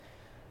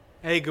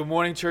Hey, good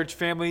morning, church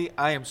family.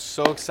 I am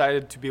so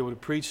excited to be able to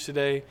preach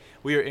today.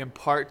 We are in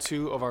part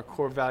 2 of our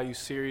core value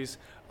series.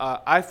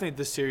 I think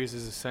this series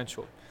is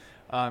essential.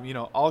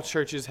 All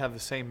churches have the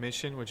same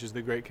mission, which is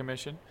the Great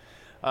Commission,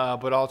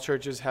 but all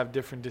churches have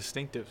different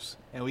distinctives,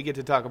 and we get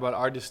to talk about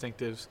our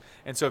distinctives.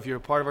 And so if you're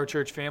a part of our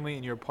church family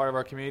and you're a part of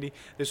our community,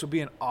 this will be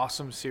an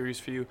awesome series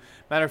for you.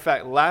 Matter of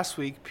fact, last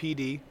week,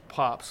 PD,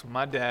 Pops,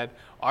 my dad,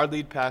 our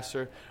lead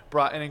pastor,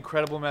 brought an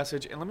incredible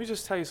message. And let me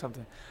just tell you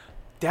something.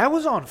 Dad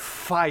was on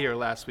fire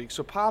last week.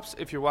 So, Pops,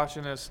 if you're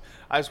watching this,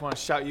 I just want to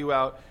shout you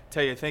out,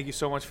 tell you thank you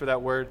so much for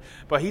that word.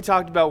 But he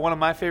talked about one of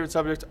my favorite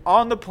subjects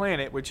on the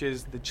planet, which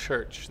is the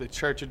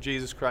Church of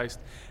Jesus Christ.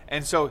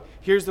 And so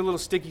here's the little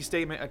sticky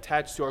statement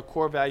attached to our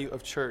core value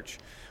of church,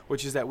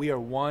 which is that we are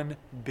one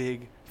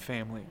big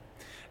family.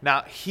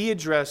 Now, he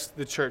addressed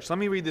the church. Let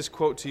me read this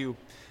quote to you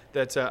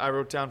that I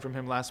wrote down from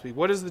him last week.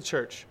 What is the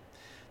church?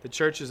 The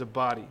church is a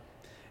body,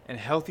 and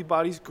healthy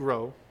bodies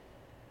grow,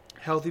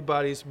 healthy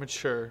bodies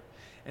mature.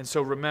 And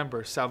so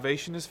remember,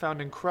 salvation is found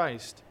in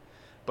Christ,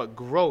 but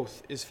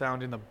growth is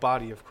found in the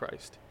body of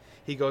Christ.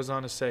 He goes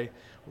on to say,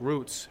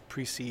 roots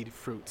precede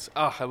fruits.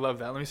 I love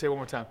that. Let me say it one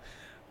more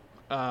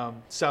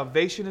time.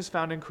 Salvation is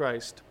found in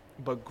Christ,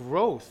 but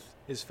growth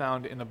is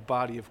found in the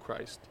body of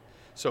Christ.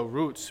 So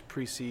roots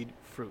precede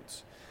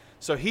fruits.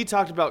 So he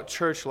talked about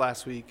church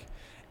last week,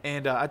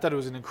 and I thought it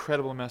was an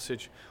incredible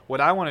message. What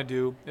I want to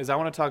do is I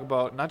want to talk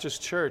about not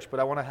just church, but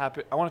I want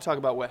to talk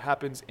about what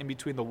happens in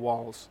between the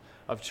walls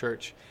of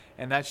church.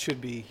 And that should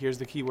be, here's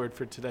the key word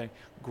for today,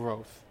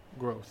 growth.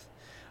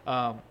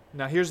 Now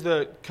here's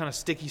the kind of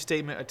sticky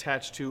statement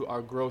attached to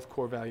our growth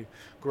core value.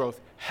 Growth.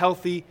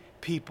 Healthy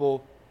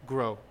people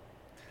grow.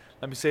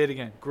 Let me say it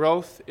again.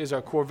 Growth is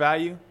our core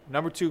value.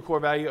 Number 2 core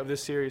value of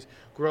this series.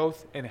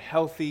 Growth and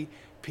healthy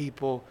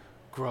people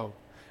grow.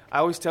 I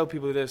always tell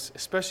people this,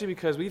 especially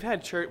because we've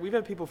had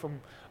people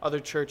from other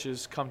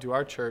churches come to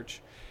our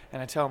church,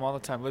 and I tell them all the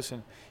time,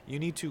 listen, you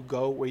need to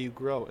go where you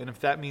grow. And if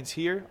that means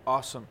here,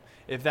 awesome.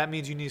 If that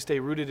means you need to stay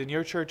rooted in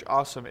your church,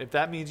 awesome. If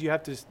that means you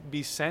have to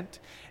be sent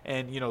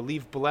and,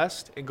 leave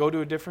blessed and go to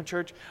a different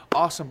church,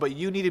 awesome. But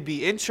you need to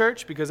be in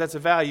church because that's a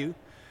value.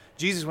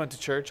 Jesus went to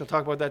church. I'll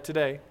talk about that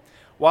today.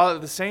 While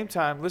at the same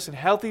time, listen,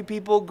 healthy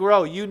people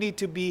grow. You need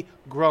to be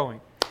growing.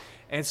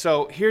 And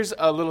so here's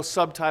a little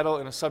subtitle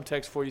and a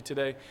subtext for you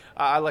today.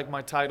 I like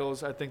my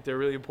titles. I think they're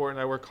really important.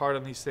 I work hard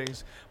on these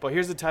things. But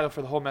here's the title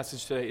for the whole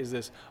message today is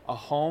this: A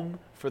Home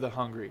for the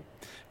Hungry.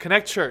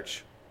 Connect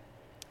Church.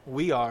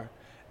 We are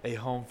a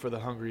home for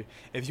the hungry.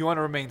 If you want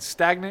to remain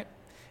stagnant,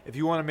 if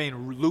you want to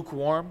remain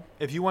lukewarm,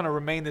 if you want to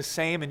remain the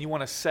same and you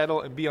want to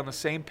settle and be on the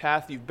same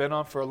path you've been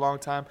on for a long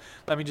time,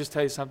 let me just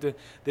tell you something.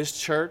 This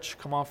church,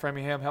 come on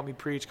Framingham, help me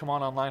preach. Come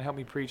on online, help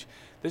me preach.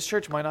 This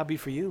church might not be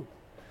for you.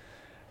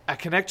 At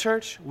Connect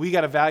Church, we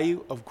got a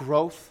value of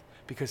growth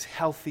because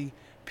healthy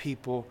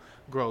people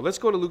grow. Let's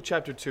go to Luke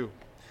chapter 2.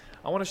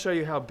 I want to show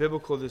you how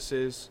biblical this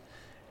is.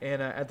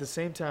 And at the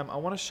same time, I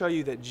want to show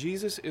you that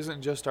Jesus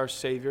isn't just our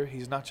Savior.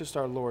 He's not just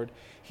our Lord.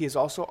 He is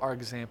also our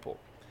example.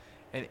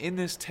 And in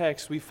this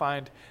text, we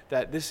find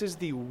that this is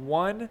the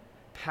one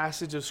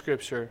passage of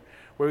Scripture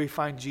where we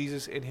find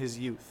Jesus in his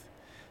youth.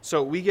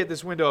 So we get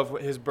this window of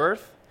his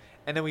birth,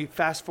 and then we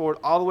fast forward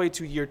all the way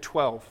to year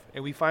 12.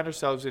 And we find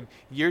ourselves in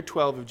year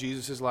 12 of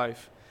Jesus'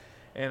 life.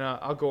 And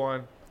I'll go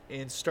on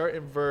and start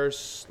in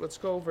verse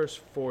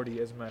 40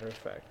 as a matter of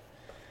fact.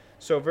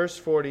 So verse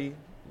 40,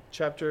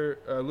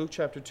 Luke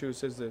chapter 2, it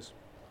says this.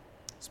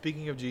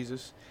 Speaking of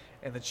Jesus,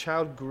 and the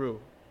child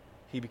grew,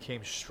 he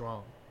became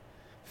strong,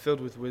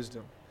 filled with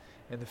wisdom,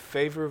 and the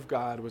favor of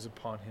God was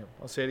upon him.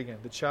 I'll say it again.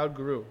 The child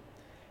grew,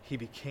 he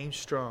became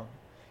strong,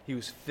 he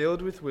was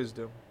filled with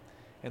wisdom,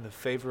 and the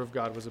favor of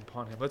God was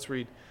upon him. Let's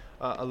read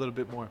a little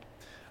bit more.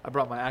 I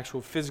brought my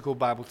actual physical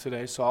Bible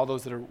today, so all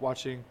those that are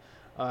watching,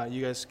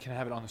 you guys can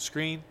have it on the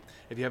screen.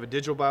 If you have a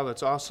digital Bible,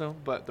 that's awesome,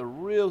 but the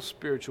real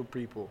spiritual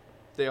people,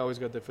 they always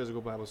got their physical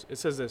Bibles. It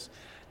says this.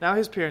 Now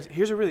his parents,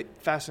 here's a really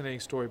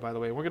fascinating story, by the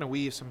way, and we're going to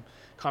weave some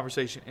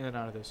conversation in and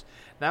out of this.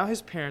 Now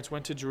his parents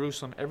went to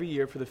Jerusalem every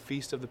year for the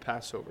feast of the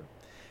Passover.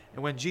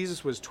 And when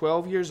Jesus was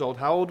 12 years old,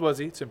 how old was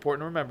he? It's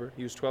important to remember.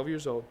 He was 12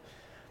 years old.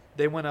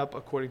 They went up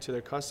according to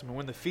their custom. And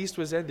when the feast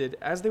was ended,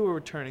 as they were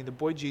returning, the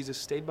boy Jesus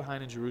stayed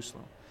behind in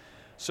Jerusalem.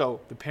 So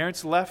the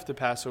parents left the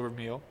Passover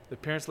meal. The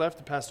parents left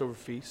the Passover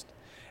feast.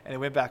 And they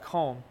went back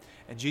home.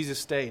 And Jesus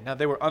stayed. Now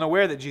they were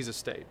unaware that Jesus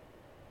stayed.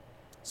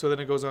 So then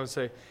it goes on to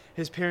say,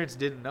 his parents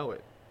didn't know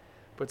it.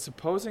 But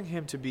supposing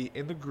him to be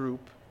in the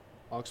group,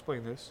 I'll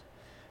explain this,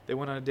 they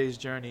went on a day's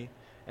journey.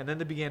 And then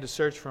they began to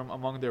search for him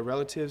among their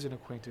relatives and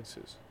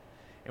acquaintances.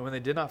 And when they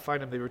did not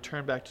find him, they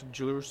returned back to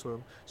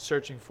Jerusalem,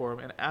 searching for him.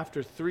 And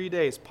after 3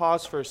 days,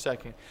 pause for a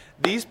second,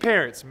 these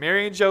parents,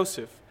 Mary and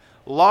Joseph,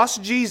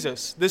 lost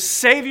Jesus, the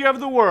Savior of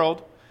the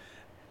world.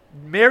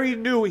 Mary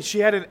knew she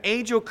had an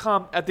angel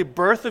come at the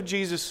birth of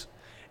Jesus,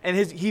 and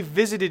he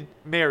visited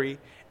Mary.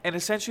 And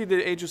essentially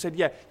the angel said,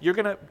 yeah, you're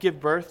going to give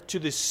birth to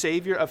the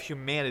Savior of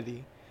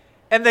humanity.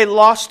 And they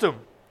lost him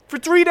for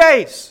 3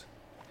 days.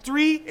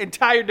 3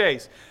 entire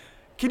days.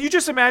 Can you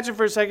just imagine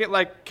for a second,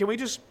 like, can we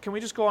just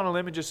go on a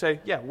limb and just say,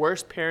 yeah,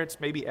 worst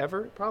parents maybe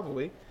ever?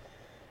 Probably.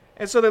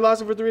 And so they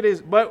lost him for 3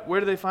 days. But where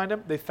did they find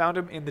him? They found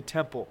him in the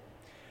temple.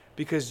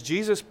 Because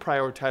Jesus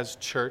prioritized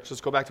church.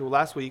 Let's go back to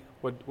last week,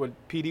 what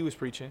PD was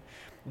preaching.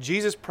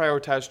 Jesus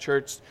prioritized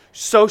church.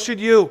 So should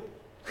you.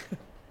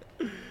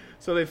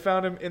 So they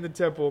found him in the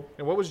temple.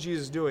 And what was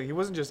Jesus doing? He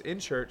wasn't just in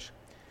church.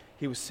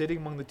 He was sitting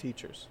among the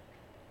teachers.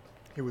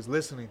 He was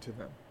listening to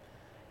them.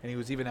 And he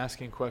was even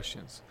asking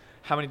questions.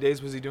 How many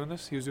days was he doing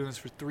this? He was doing this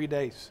for 3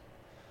 days.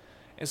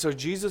 And so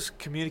Jesus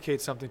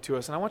communicates something to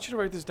us. And I want you to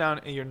write this down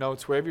in your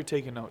notes, wherever you're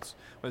taking notes.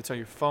 Whether it's on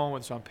your phone,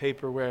 whether it's on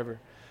paper,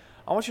 wherever.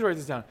 I want you to write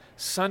this down.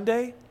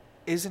 Sunday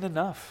isn't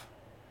enough.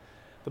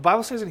 The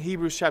Bible says in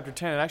Hebrews chapter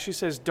 10, it actually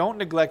says, don't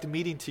neglect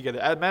meeting together.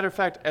 As a matter of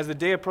fact, as the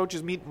day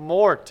approaches, meet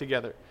more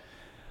together.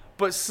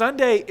 But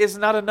Sunday is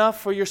not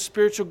enough for your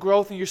spiritual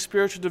growth and your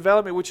spiritual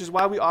development, which is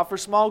why we offer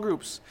small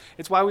groups.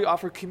 It's why we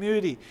offer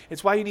community.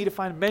 It's why you need to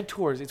find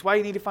mentors. It's why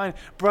you need to find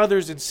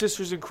brothers and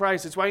sisters in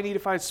Christ. It's why you need to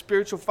find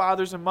spiritual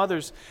fathers and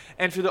mothers.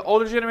 And for the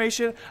older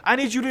generation, I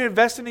need you to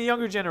invest in the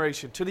younger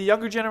generation. To the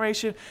younger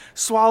generation,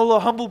 swallow a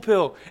humble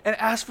pill and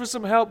ask for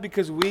some help,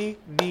 because we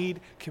need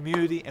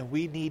community and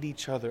we need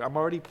each other. I'm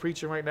already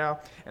preaching right now,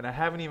 and I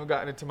haven't even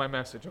gotten into my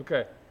message.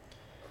 Okay.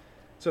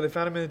 So they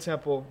found him in the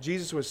temple.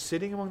 Jesus was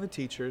sitting among the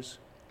teachers.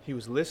 He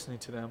was listening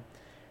to them,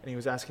 and he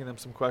was asking them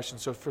some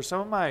questions. So for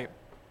some of my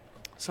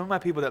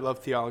people that love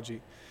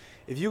theology,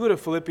 if you go to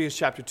Philippians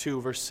chapter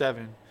 2, verse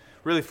 7,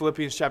 really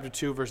Philippians chapter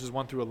 2, verses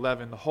 1 through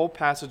 11, the whole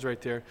passage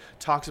right there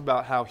talks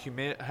about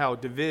how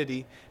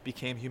divinity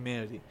became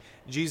humanity.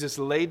 Jesus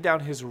laid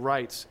down his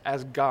rights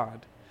as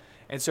God,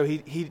 and so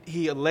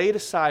he laid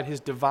aside his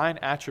divine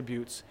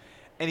attributes,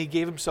 and he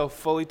gave himself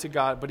fully to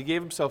God, but he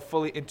gave himself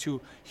fully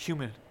into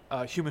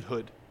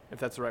humanhood, if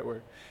that's the right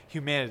word,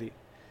 humanity.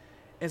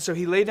 And so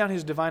he laid down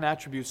his divine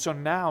attributes. So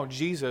now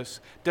Jesus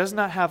does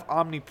not have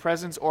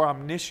omnipresence or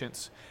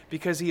omniscience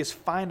because he is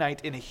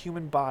finite in a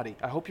human body.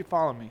 I hope you're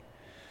following me.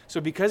 So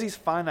because he's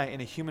finite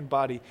in a human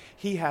body,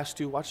 he has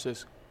to, watch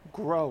this,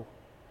 grow.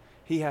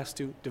 He has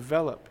to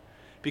develop,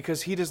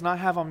 because he does not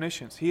have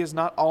omniscience. He is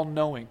not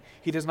all-knowing.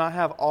 He does not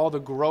have all the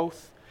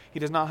growth. He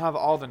does not have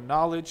all the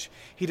knowledge.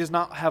 He does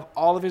not have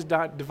all of his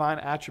divine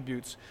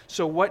attributes.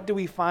 So what do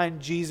we find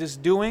Jesus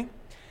doing?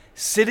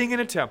 Sitting in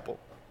a temple,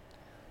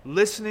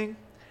 listening,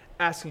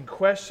 asking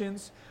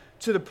questions,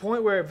 to the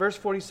point where, verse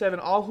 47,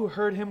 all who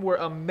heard him were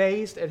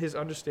amazed at his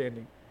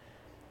understanding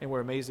and were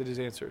amazed at his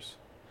answers.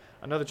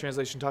 Another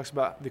translation talks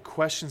about the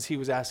questions he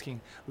was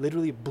asking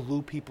literally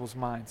blew people's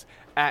minds.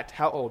 At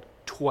how old?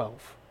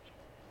 12.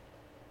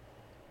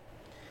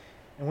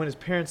 And when his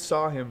parents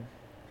saw him,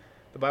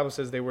 the Bible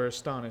says they were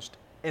astonished,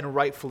 and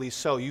rightfully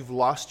so. You've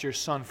lost your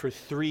son for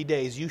 3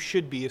 days. You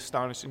should be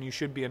astonished and you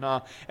should be in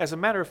awe. As a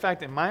matter of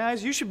fact, in my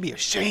eyes, you should be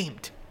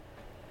ashamed.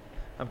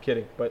 I'm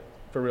kidding, but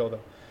for real though.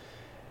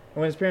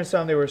 And when his parents saw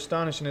him, they were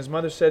astonished, and his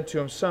mother said to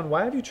him, Son,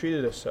 why have you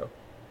treated us so?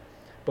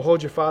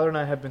 Behold, your father and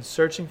I have been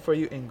searching for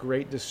you in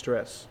great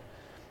distress.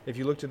 If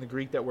you looked in the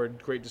Greek, that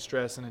word great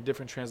distress in a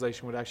different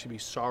translation would actually be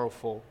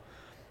sorrowful.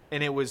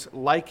 And it was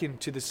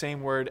likened to the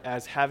same word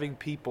as having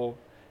people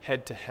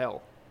head to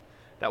hell.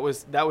 That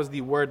was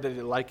the word that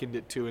it likened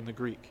it to in the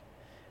Greek.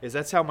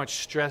 That's how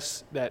much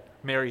stress that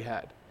Mary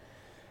had.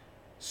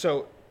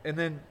 So, and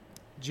then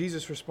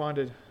Jesus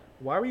responded,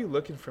 why were you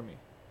looking for me?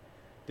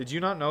 Did you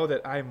not know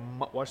that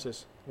watch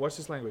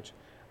this language,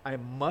 I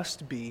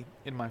must be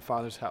in my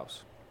Father's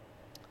house?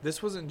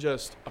 This wasn't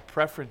just a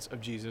preference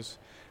of Jesus.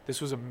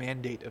 This was a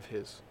mandate of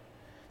his.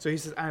 So he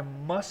says, I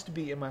must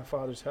be in my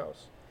Father's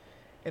house.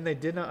 And they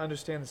did not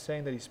understand the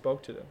saying that he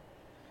spoke to them.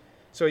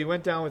 So he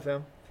went down with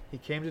them. He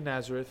came to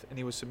Nazareth, and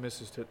he was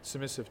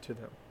submissive to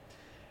them.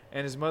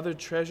 And his mother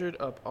treasured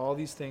up all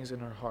these things in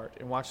her heart.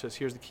 And watch this.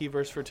 Here's the key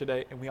verse for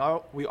today. And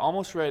we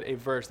almost read a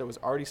verse that was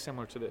already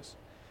similar to this.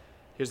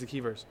 Here's the key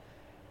verse.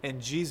 And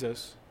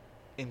Jesus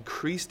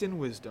increased in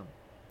wisdom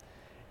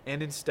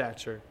and in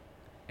stature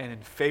and in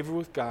favor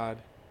with God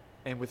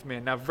and with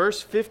man. Now,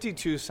 verse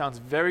 52 sounds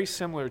very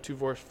similar to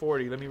verse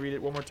 40. Let me read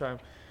it one more time.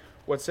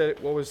 What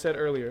was said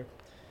earlier.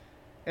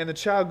 And the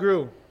child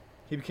grew.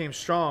 He became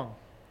strong,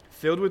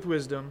 filled with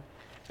wisdom,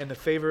 and the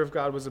favor of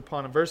God was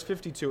upon him. Verse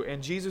 52,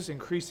 and Jesus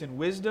increased in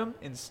wisdom,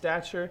 in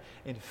stature,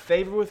 in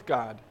favor with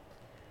God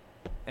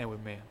and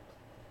with man.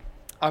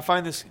 I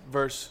find this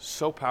verse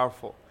so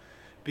powerful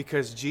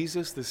because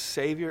Jesus, the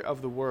Savior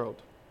of the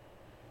world,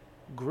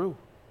 grew.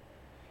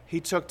 He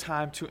took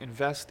time to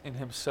invest in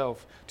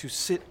himself, to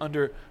sit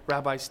under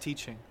Rabbi's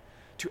teaching,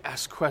 to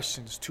ask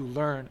questions, to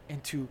learn,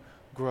 and to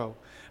grow.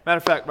 Matter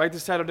of fact, write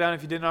this title down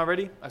if you didn't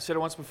already. I said it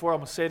once before. I'm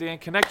going to say it again.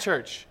 Connect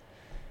Church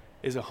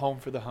is a home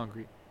for the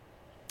hungry.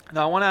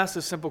 Now, I want to ask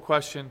this simple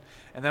question,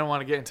 and then I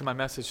want to get into my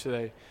message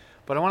today.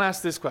 But I want to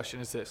ask this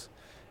question,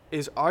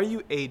 is are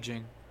you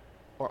aging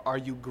or are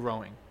you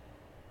growing?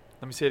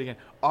 Let me say it again.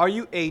 Are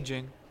you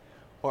aging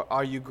or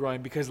are you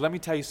growing? Because let me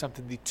tell you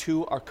something. The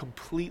two are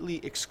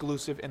completely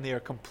exclusive and they are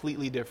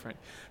completely different.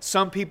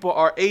 Some people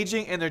are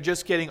aging and they're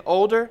just getting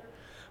older,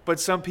 but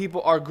some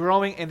people are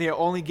growing and they're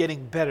only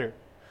getting better.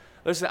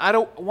 Listen, I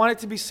don't want it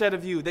to be said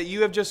of you that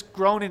you have just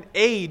grown in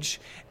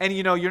age and,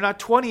 you're not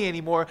 20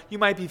 anymore. You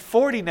might be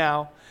 40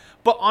 now.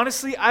 But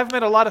honestly, I've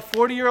met a lot of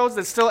 40-year-olds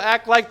that still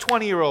act like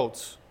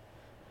 20-year-olds.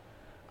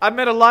 I've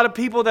met a lot of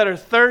people that are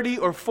 30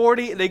 or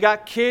 40. They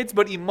got kids,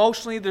 but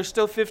emotionally they're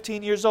still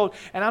 15 years old.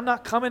 And I'm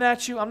not coming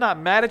at you. I'm not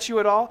mad at you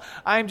at all.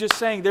 I'm just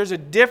saying there's a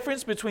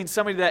difference between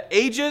somebody that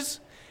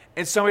ages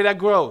and somebody that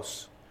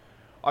grows.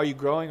 Are you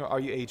growing or are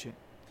you aging?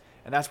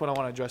 And that's what I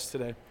want to address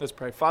today. Let's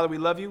pray. Father, we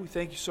love you. We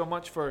thank you so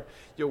much for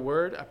your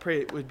word. I pray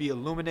it would be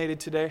illuminated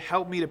today.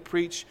 Help me to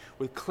preach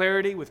with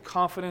clarity, with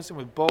confidence, and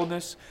with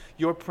boldness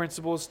your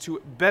principles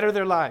to better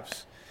their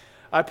lives.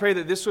 I pray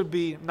that this would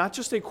be not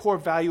just a core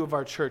value of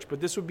our church, but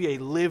this would be a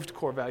lived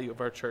core value of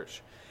our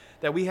church.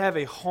 That we have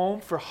a home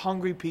for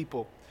hungry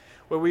people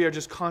where we are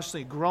just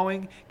constantly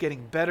growing,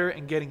 getting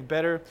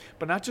better,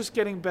 but not just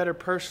getting better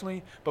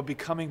personally, but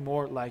becoming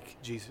more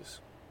like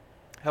Jesus.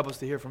 Help us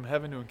to hear from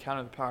heaven, to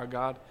encounter the power of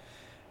God.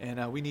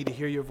 And we need to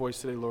hear your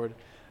voice today, Lord,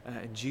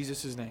 in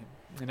Jesus' name.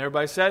 And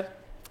everybody said?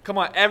 Come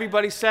on,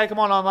 everybody said. Come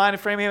on online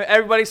and frame him.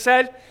 Everybody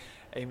said?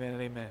 Amen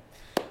and amen.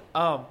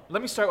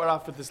 Let me start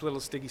off with this little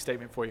sticky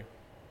statement for you.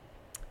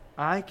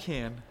 I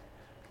can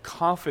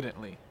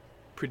confidently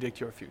predict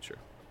your future.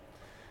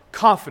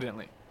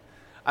 Confidently.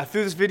 I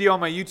threw this video on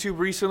my YouTube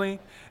recently,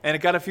 and it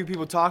got a few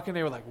people talking.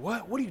 They were like,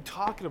 what? What are you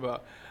talking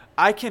about?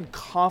 I can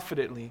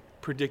confidently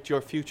predict your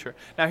future.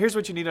 Now, here's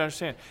what you need to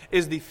understand.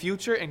 Is the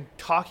future and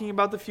talking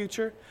about the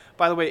future,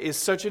 by the way, is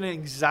such an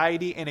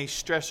anxiety and a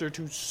stressor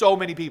to so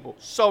many people.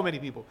 So many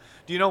people.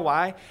 Do you know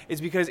why? It's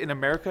because in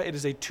America, it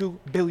is a $2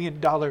 billion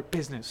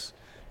business.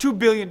 $2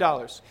 billion.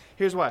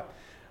 Here's why.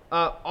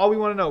 All we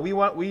want to know,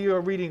 we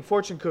are reading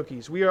fortune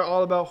cookies. We are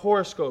all about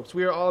horoscopes.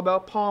 We are all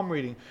about palm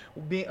reading,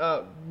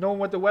 knowing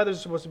what the weather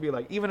is supposed to be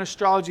like. Even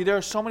astrology, there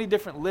are so many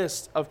different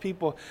lists of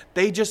people.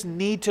 They just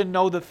need to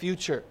know the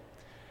future.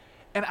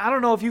 And I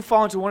don't know if you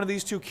fall into one of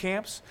these two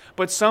camps,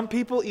 but some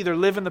people either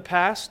live in the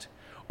past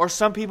or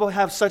some people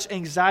have such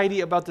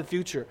anxiety about the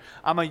future.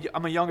 I'm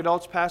a young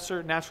adults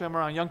pastor. Naturally, I'm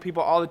around young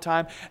people all the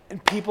time,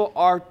 and people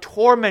are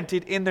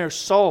tormented in their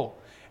soul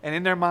and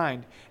in their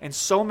mind. And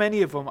so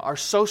many of them are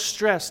so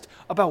stressed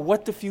about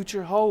what the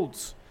future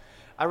holds.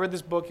 I read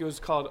this book. It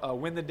was called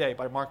Win the Day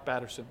by Mark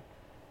Batterson.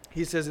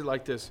 He says it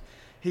like this.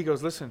 He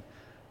goes, listen,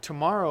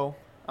 tomorrow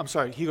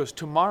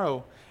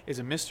is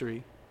a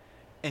mystery,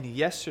 and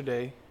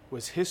yesterday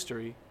was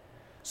history,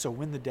 so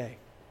win the day.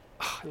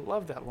 Oh, I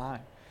love that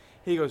line.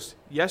 He goes,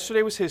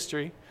 yesterday was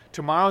history,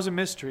 tomorrow's a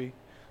mystery,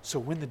 so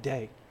win the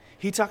day.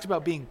 He talks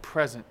about being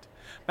present.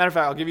 Matter of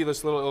fact, I'll give you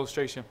this little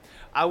illustration.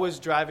 I was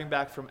driving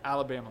back from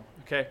Alabama,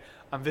 okay?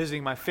 I'm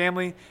visiting my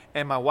family,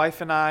 and my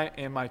wife and I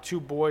and my two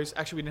boys.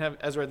 Actually, we didn't have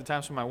Ezra at the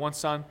time, so my one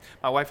son.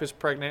 My wife is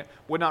pregnant.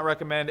 Would not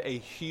recommend a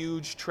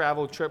huge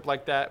travel trip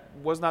like that.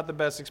 Was not the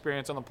best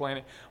experience on the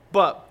planet.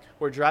 But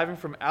we're driving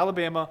from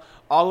Alabama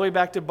all the way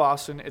back to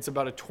Boston. It's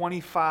about a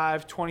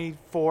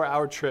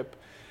 24-hour trip.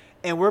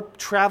 And we're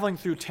traveling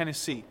through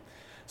Tennessee.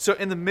 So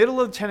in the middle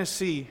of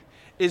Tennessee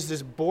is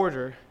this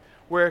border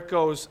where it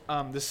goes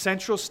the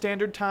Central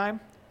Standard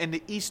Time and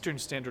the Eastern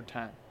Standard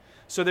Time.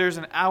 So there's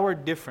an hour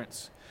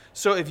difference.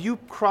 So if you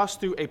cross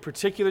through a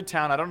particular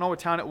town, I don't know what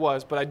town it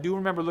was, but I do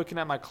remember looking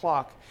at my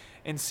clock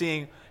and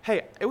seeing,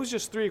 hey, it was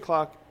just 3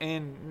 o'clock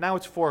and now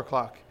it's 4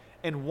 o'clock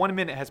and 1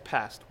 minute has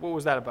passed. What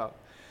was that about?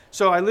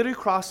 So I literally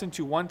crossed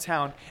into one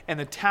town, and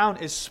the town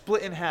is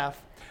split in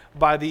half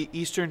by the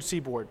Eastern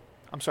Seaboard.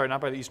 I'm sorry, not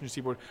by the Eastern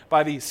Seaboard,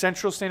 by the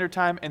Central Standard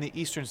Time and the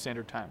Eastern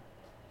Standard Time.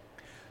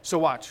 So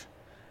watch.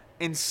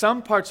 In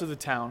some parts of the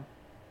town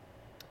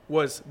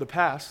was the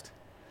past,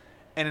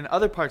 and in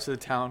other parts of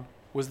the town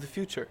was the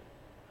future.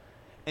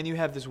 And you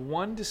have this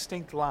one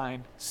distinct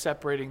line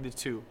separating the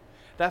two.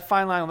 That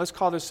fine line, let's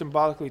call this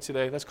symbolically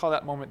today, let's call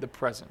that moment the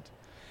present.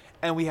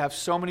 And we have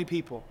so many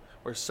people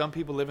where some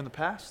people live in the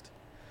past,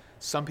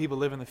 some people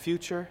live in the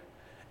future,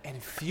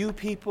 and few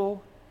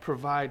people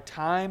provide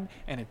time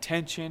and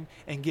attention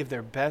and give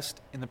their best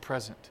in the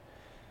present.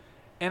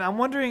 And I'm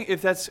wondering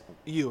if that's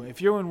you,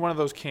 if you're in one of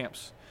those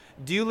camps.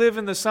 Do you live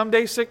in the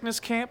someday sickness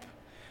camp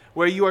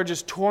where you are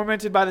just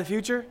tormented by the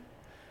future?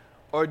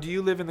 Or do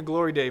you live in the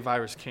glory day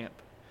virus camp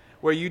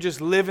where you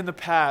just live in the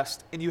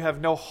past and you have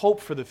no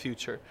hope for the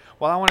future?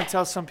 Well, I want to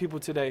tell some people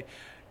today,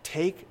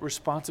 take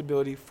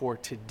responsibility for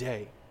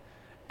today.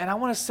 And I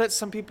want to set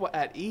some people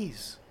at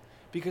ease,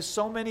 because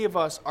so many of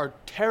us are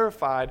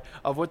terrified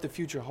of what the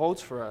future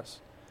holds for us.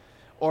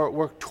 Or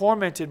we're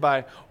tormented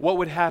by what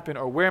would happen,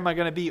 or where am I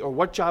going to be, or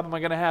what job am I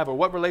going to have, or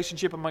what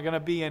relationship am I going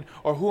to be in,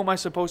 or who am I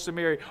supposed to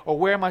marry, or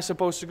where am I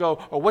supposed to go,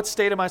 or what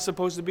state am I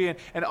supposed to be in.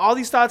 And all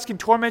these thoughts can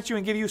torment you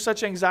and give you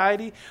such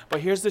anxiety.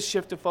 But here's the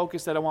shift of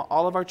focus that I want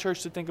all of our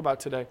church to think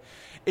about today,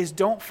 is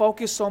don't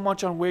focus so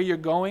much on where you're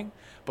going,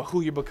 but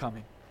who you're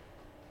becoming.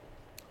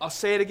 I'll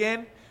say it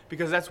again,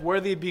 because that's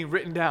worthy of being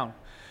written down.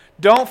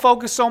 Don't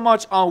focus so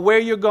much on where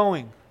you're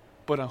going,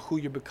 but on who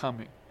you're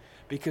becoming.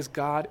 Because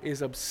God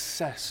is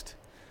obsessed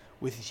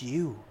with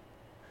you.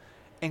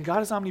 And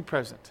God is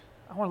omnipresent.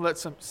 I want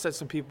to set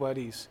some people at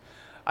ease.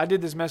 I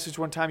did this message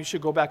one time. You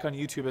should go back on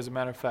YouTube, as a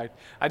matter of fact.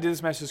 I did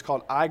this message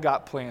called "I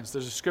Got Plans."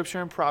 There's a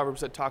scripture in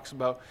Proverbs that talks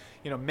about,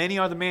 many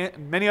are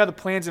the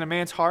plans in a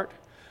man's heart,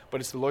 but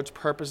it's the Lord's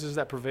purposes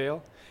that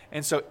prevail.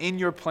 And so in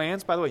your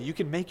plans, by the way, you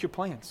can make your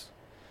plans,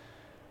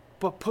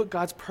 but put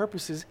God's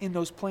purposes in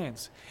those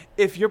plans.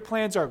 If your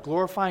plans are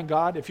glorifying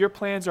God, if your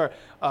plans are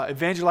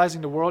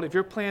evangelizing the world, if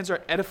your plans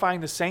are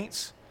edifying the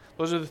saints,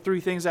 those are the three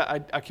things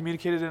that I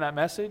communicated in that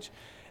message.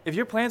 If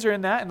your plans are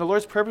in that and the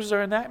Lord's purposes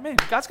are in that, man,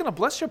 God's going to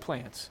bless your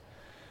plans.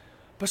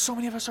 But so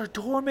many of us are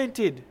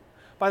tormented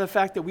by the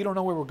fact that we don't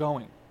know where we're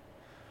going.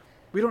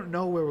 We don't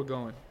know where we're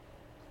going.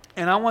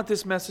 And I want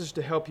this message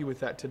to help you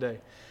with that today.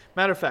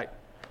 Matter of fact,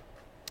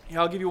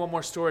 I'll give you one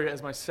more story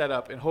as my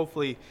setup and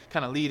hopefully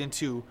kind of lead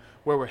into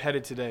where we're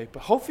headed today.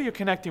 But hopefully you're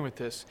connecting with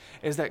this,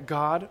 is that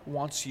God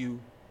wants you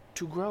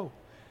to grow.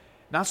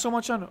 Not so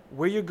much on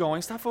where you're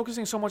going. Stop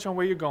focusing so much on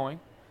where you're going,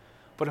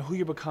 but on who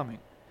you're becoming.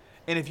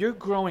 And if you're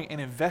growing and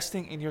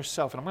investing in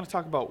yourself, and I'm going to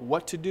talk about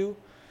what to do,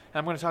 and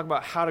I'm going to talk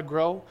about how to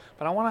grow,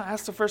 but I want to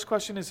ask the first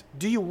question is,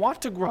 do you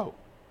want to grow?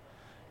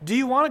 Do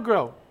you want to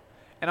grow?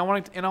 And I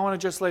want to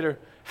just later,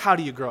 how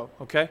do you grow?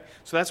 Okay?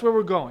 So that's where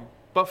we're going.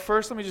 But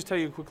first, let me just tell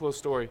you a quick little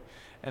story,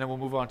 and then we'll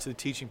move on to the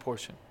teaching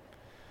portion.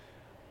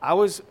 I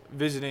was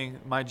visiting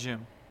my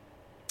gym.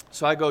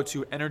 So I go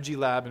to Energy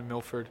Lab in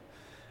Milford,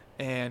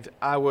 and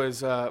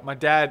my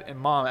dad and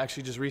mom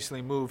actually just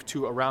recently moved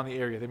to around the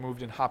area. They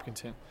moved in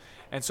Hopkinton.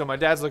 And so my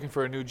dad's looking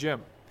for a new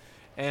gym.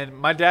 And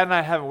my dad and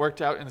I haven't worked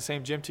out in the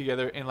same gym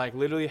together in like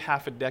literally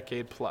half a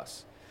decade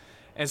plus.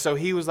 And so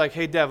he was like,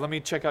 hey, Dev, let me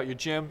check out your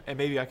gym, and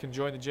maybe I can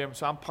join the gym.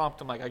 So I'm pumped.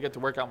 I'm like, I get to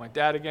work out with my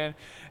dad again.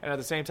 And at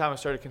the same time, I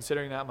started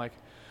considering that. I'm like,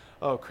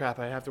 oh, crap,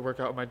 I have to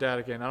work out with my dad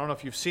again. I don't know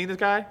if you've seen this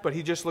guy, but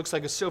he just looks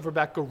like a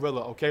silverback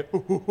gorilla, okay?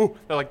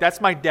 They're like, that's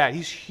my dad.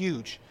 He's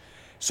huge.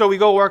 So we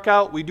go work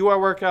out. We do our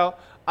workout.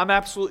 I'm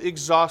absolutely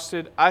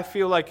exhausted. I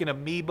feel like an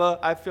amoeba.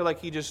 I feel like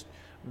he just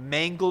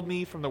mangled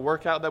me from the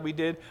workout that we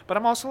did. But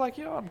I'm also like,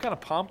 I'm kind of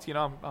pumped.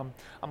 I'm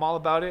all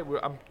about it.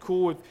 I'm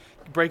cool with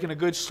breaking a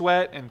good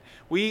sweat. And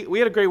we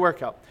had a great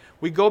workout.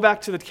 We go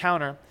back to the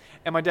counter,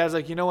 and my dad's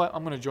like, you know what?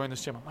 I'm going to join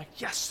this gym. I'm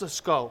like, yes, let's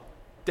go.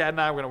 Dad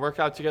and I are going to work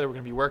out together. We're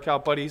going to be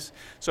workout buddies.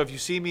 So if you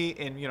see me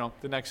in,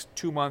 the next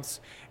 2 months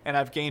and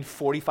I've gained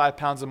 45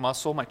 pounds of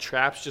muscle, my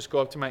traps just go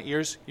up to my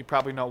ears, you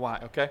probably know why,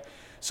 okay?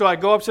 So I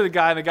go up to the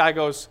guy, and the guy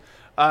goes,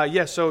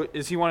 so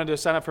is he wanted to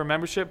sign up for a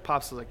membership?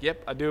 Pops is like,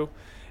 yep, I do.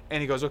 And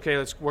he goes, okay,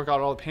 let's work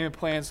out all the payment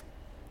plans.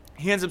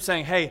 He ends up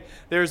saying, hey,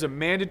 there's a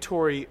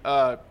mandatory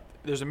trial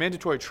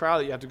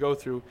that you have to go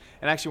through.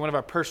 And actually, one of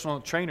our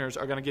personal trainers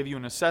are going to give you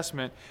an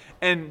assessment.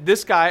 And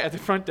this guy at the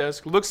front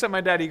desk looks at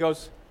my dad. He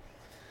goes,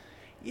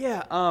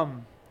 yeah,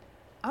 I'm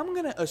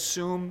going to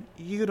assume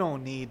you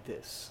don't need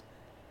this.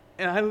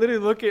 And I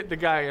literally look at the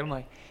guy, and I'm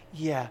like,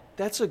 yeah,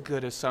 that's a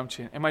good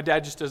assumption. And my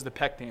dad just does the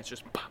peck dance,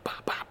 just bah,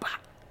 bah, bah,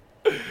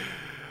 bah.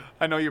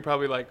 I know you're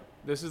probably like,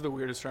 this is the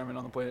weirdest sermon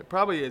on the planet.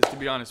 Probably is, to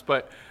be honest.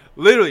 But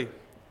literally,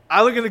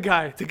 I look at the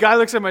guy. The guy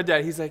looks at my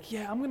dad. He's like,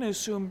 yeah, I'm going to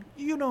assume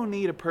you don't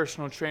need a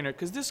personal trainer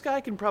because this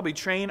guy can probably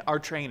train our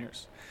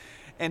trainers.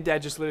 And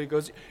Dad just literally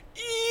goes,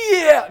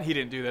 yeah. He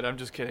didn't do that. I'm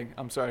just kidding.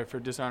 I'm sorry for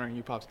dishonoring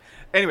you, Pops.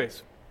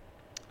 Anyways,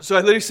 so I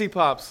literally see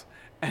Pops,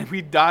 and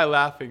we die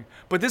laughing.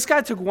 But this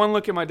guy took one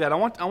look at my dad. I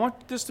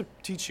want this to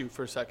teach you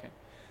for a second.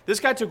 This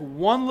guy took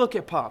one look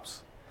at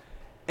Pops,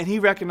 and he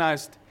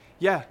recognized,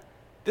 yeah,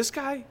 this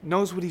guy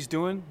knows what he's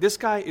doing. This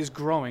guy is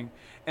growing.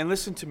 And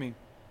listen to me.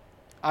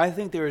 I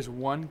think there is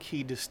one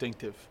key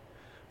distinctive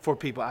for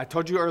people. I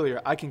told you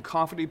earlier, I can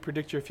confidently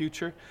predict your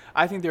future.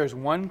 I think there is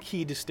one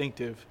key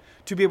distinctive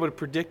to be able to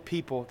predict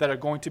people that are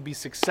going to be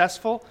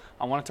successful.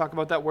 I want to talk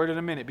about that word in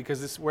a minute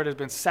because this word has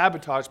been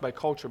sabotaged by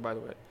culture, by the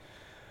way.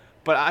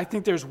 But I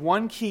think there's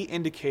one key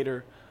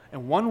indicator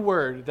and one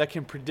word that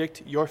can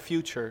predict your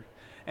future.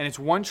 And it's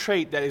one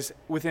trait that is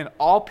within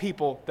all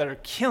people that are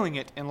killing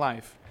it in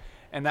life.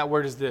 And that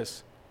word is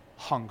this: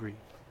 hungry.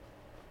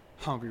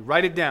 Hungry.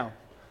 Write it down.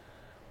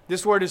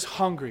 This word is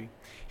hungry.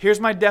 Here's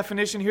my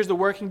definition. Here's the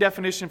working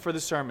definition for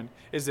the sermon.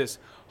 Is this: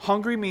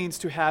 hungry means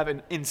to have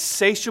an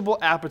insatiable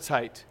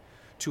appetite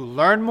to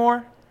learn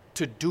more,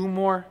 to do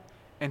more,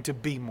 and to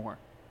be more.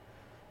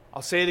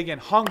 I'll say it again.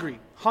 Hungry.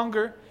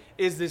 Hunger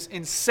is this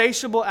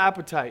insatiable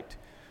appetite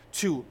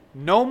to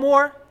know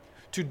more,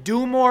 to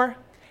do more,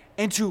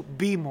 and to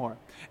be more.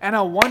 And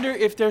I wonder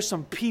if there's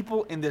some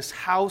people in this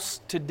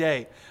house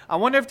today. I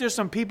wonder if there's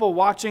some people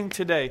watching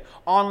today,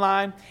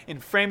 online, in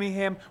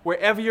Framingham,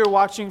 wherever you're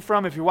watching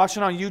from, if you're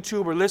watching on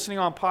YouTube or listening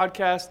on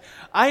podcast.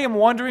 I am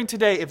wondering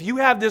today if you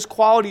have this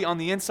quality on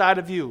the inside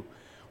of you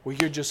where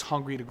you're just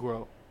hungry to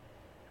grow.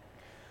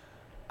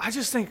 I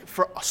just think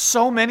for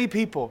so many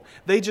people,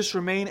 they just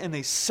remain and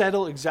they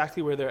settle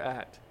exactly where they're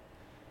at.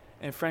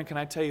 And friend, can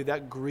I tell you,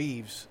 that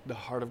grieves the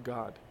heart of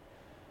God.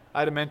 I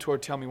had a mentor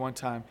tell me one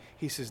time,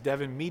 he says,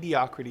 Devon,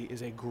 mediocrity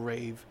is a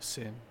grave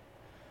sin.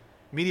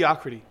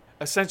 Mediocrity.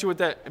 Essentially what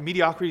that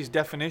mediocrity's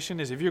definition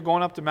is, if you're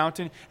going up the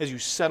mountain, is you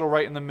settle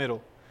right in the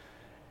middle.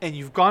 And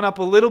you've gone up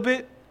a little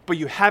bit, but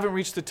you haven't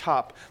reached the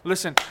top.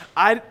 Listen,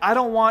 I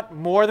don't want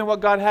more than what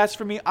God has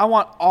for me. I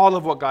want all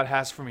of what God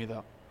has for me,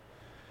 though.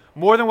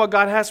 More than what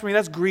God has for me,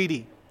 that's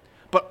greedy.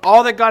 But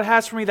all that God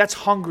has for me, that's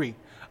hungry.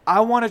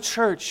 I want a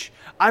church.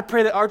 I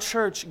pray that our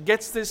church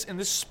gets this and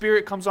this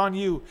spirit comes on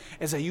you,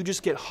 is that you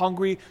just get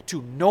hungry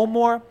to know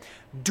more,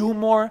 do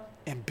more,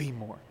 and be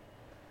more.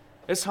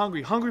 It's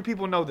hungry. Hungry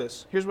people know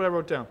this. Here's what I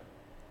wrote down.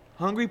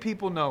 Hungry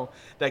people know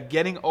that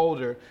getting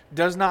older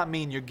does not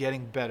mean you're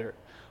getting better.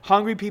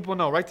 Hungry people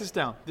know. Write this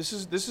down. This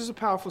is a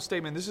powerful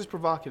statement. This is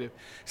provocative.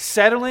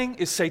 Settling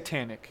is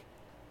satanic.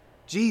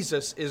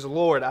 Jesus is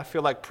Lord. I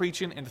feel like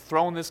preaching and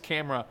throwing this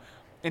camera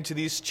into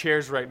these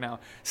chairs right now.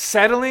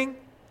 Settling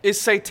is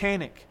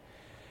satanic.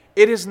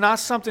 It is not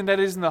something that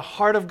is in the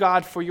heart of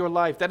God for your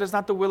life. That is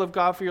not the will of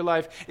God for your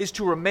life. It's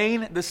to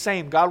remain the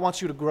same. God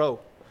wants you to grow.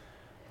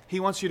 He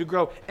wants you to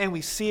grow. And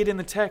we see it in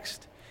the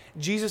text.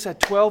 Jesus at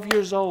 12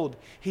 years old,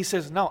 he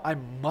says, no, I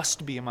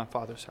must be in my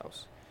Father's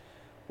house.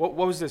 What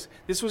was this?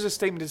 This was a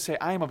statement to say,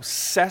 I am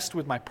obsessed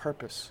with my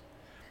purpose.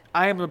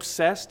 I am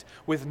obsessed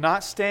with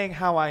not staying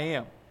how I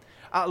am.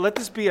 Let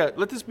this be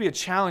a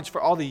challenge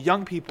for all the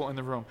young people in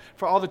the room,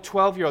 for all the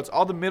 12-year-olds,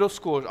 all the middle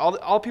schoolers,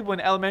 all people in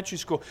elementary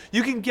school.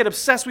 You can get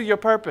obsessed with your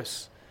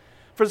purpose.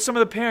 For some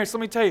of the parents,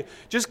 let me tell you,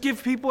 just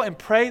give people and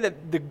pray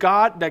that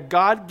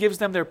God gives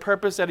them their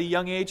purpose at a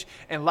young age.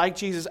 And like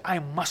Jesus, I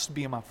must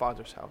be in my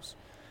Father's house.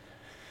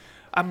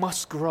 I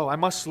must grow. I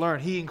must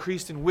learn. He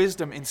increased in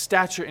wisdom, in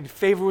stature, in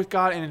favor with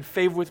God, and in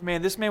favor with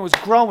man. This man was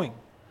growing.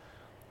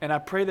 And I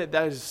pray that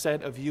is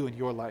said of you in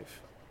your life.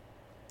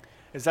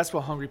 Is that's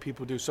what hungry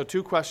people do. So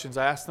 2 questions.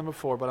 I asked them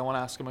before, but I want to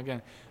ask them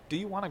again. Do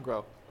you want to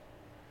grow?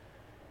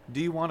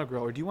 Do you want to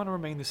grow, or do you want to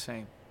remain the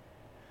same?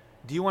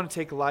 Do you want to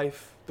take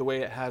life the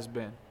way it has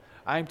been?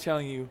 I'm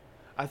telling you,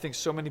 I think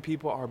so many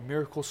people are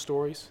miracle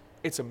stories.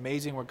 It's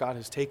amazing where God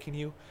has taken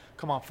you.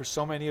 Come on, for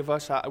so many of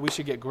us, we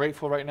should get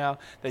grateful right now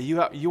that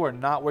you are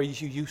not where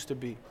you used to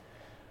be.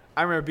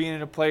 I remember being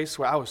in a place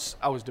where I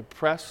was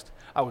depressed,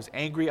 I was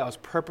angry, I was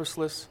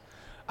purposeless.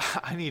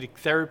 I needed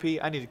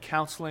therapy, I needed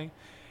counseling,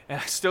 and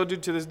I still do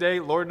to this day.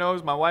 Lord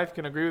knows my wife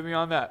can agree with me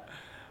on that.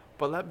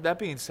 But that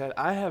being said,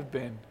 I have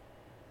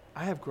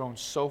grown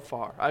so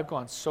far. I've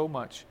gone so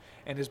much,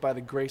 and it's by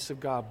the grace of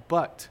God.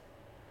 But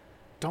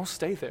don't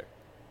stay there.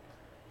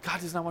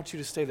 God does not want you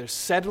to stay there.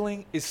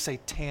 Settling is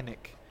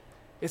satanic.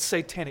 It's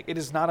satanic. It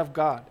is not of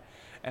God.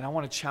 And I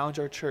want to challenge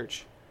our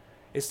church.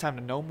 It's time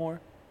to know more,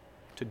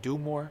 to do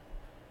more,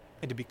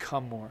 and to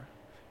become more.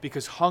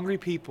 Because hungry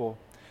people,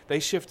 they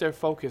shift their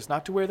focus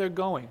not to where they're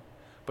going,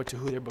 but to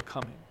who they're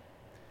becoming.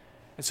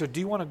 And so do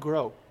you want to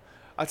grow?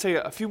 I'll tell you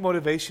a few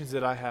motivations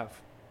that I have.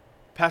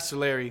 Pastor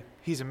Larry,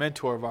 he's a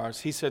mentor of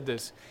ours. He said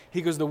this.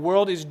 He goes, the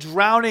world is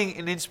drowning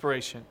in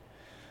inspiration,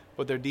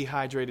 but they're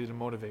dehydrated in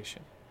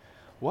motivation.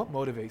 What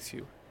motivates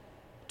you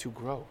to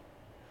grow?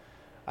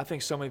 I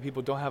think so many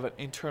people don't have an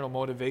internal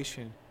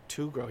motivation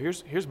to grow.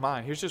 Here's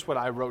mine. Here's just what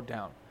I wrote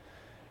down.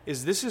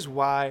 This is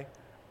why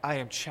I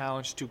am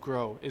challenged to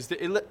grow.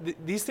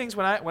 These things,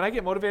 when I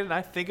get motivated and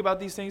I think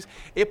about these things,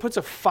 it puts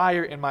a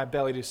fire in my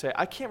belly to say,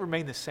 I can't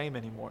remain the same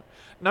anymore.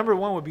 Number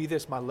 1 would be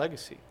this, my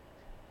legacy.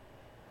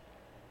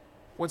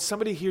 When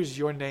somebody hears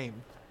your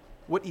name,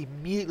 what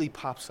immediately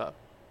pops up?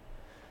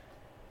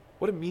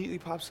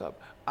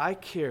 I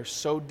care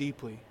so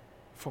deeply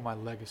for my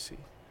legacy.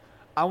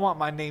 I want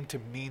my name to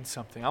mean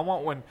something. I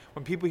want when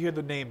people hear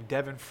the name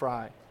Devon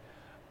Frye,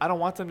 I don't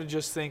want them to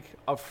just think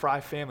of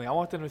Frye family. I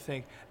want them to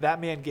think that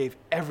man gave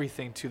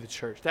everything to the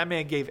church. That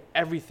man gave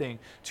everything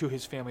to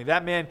his family.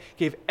 That man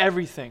gave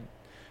everything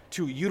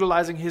to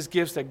utilizing his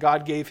gifts that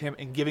God gave him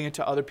and giving it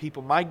to other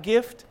people. My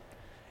gift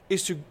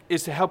is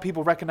to help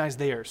people recognize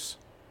theirs.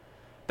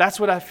 That's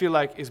what I feel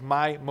like is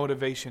my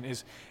motivation,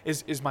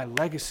 is my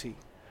legacy.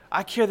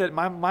 I care that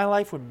my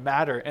life would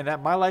matter and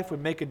that my life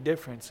would make a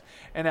difference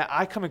and that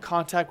I come in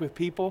contact with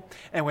people,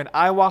 and when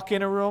I walk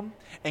in a room,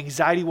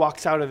 anxiety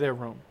walks out of their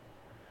room.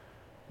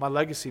 My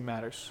legacy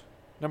matters.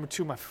 Number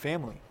 2, my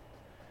family.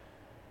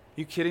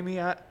 You kidding me?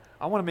 I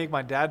want to make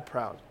my dad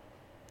proud.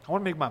 I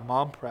want to make my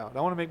mom proud.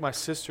 I want to make my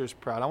sisters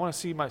proud. I want to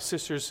see my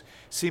sisters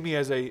see me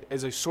as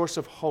a source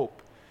of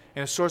hope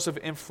and a source of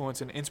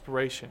influence and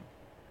inspiration.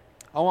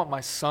 I want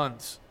my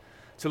sons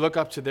to look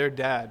up to their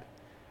dad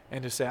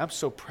and to say, I'm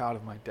so proud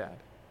of my dad.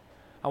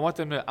 I want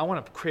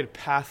to create a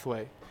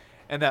pathway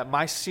and that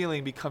my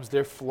ceiling becomes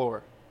their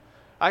floor.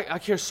 I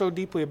care so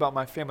deeply about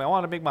my family. I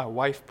want to make my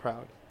wife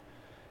proud.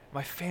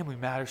 My family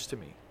matters to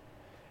me.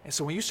 And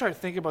so when you start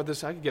thinking about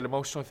this, I can get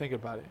emotional thinking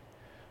about it.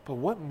 But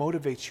what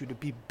motivates you to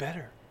be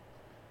better?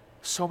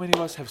 So many of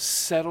us have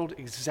settled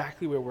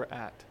exactly where we're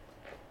at.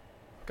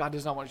 God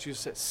does not want you to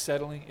set.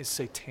 Settling is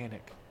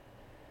satanic.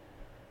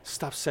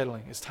 Stop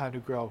settling. It's time to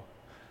grow.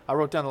 I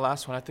wrote down the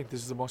last one. I think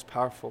this is the most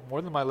powerful.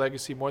 More than my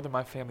legacy, more than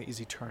my family, is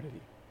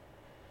eternity.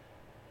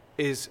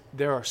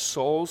 There are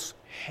souls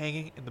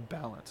hanging in the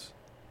balance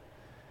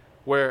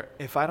where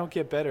if I don't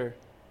get better,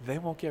 they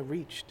won't get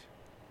reached.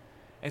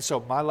 And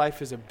so my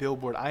life is a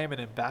billboard. I am an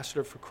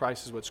ambassador for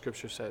Christ, is what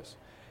Scripture says.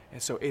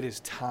 And so it is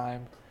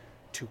time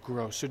to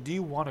grow. So do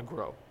you want to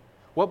grow?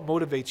 What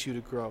motivates you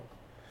to grow?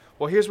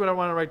 Well, here's what I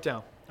want to write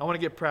down. I want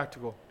to get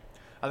practical.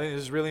 I think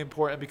this is really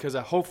important because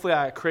hopefully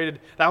I created,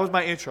 that was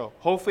my intro.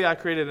 Hopefully I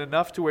created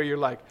enough to where you're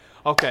like,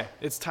 okay,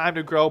 it's time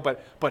to grow,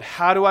 but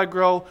how do I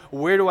grow?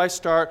 Where do I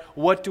start?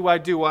 What do I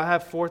do? Well, I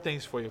have 4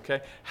 things for you,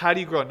 okay? How do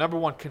you grow? Number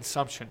 1,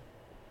 consumption.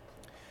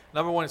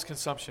 Number 1 is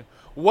consumption.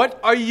 What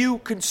are you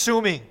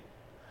consuming?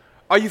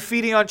 Are you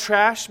feeding on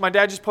trash? My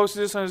dad just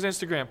posted this on his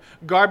Instagram.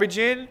 Garbage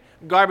in,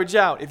 garbage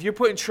out. If you're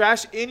putting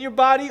trash in your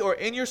body or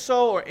in your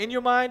soul or in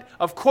your mind,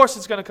 of course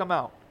it's going to come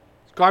out.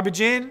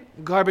 Garbage in,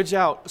 garbage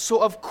out.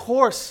 So of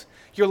course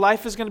your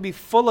life is going to be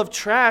full of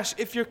trash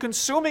if you're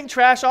consuming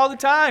trash all the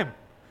time.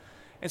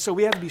 And so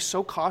we have to be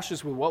so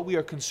cautious with what we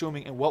are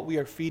consuming and what we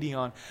are feeding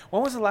on.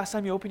 When was the last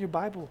time you opened your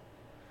Bible?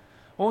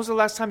 When was the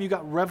last time you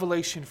got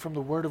revelation from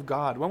the Word of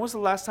God? When was the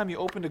last time you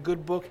opened a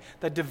good book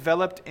that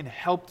developed and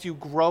helped you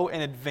grow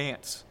and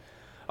advance?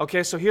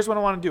 Okay, so here's what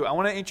I want to do. I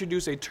want to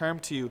introduce a term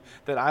to you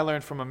that I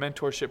learned from a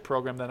mentorship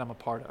program that I'm a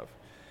part of.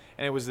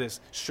 And it was this: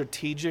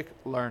 strategic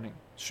learning.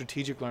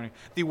 Strategic learning.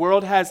 The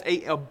world has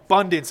an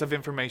abundance of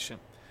information.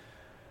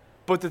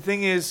 But the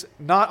thing is,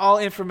 not all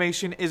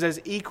information is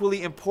as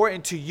equally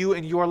important to you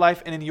in your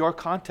life and in your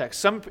context.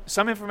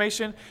 Some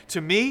information to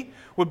me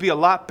would be a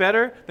lot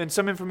better than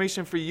some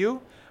information for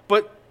you,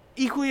 but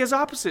equally as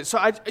opposite. So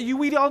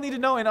we all need to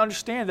know and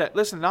understand that,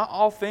 listen, not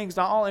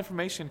all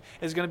information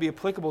is going to be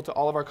applicable to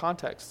all of our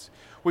contexts,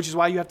 which is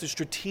why you have to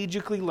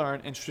strategically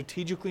learn and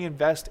strategically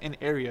invest in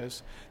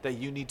areas that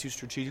you need to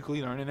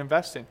strategically learn and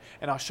invest in.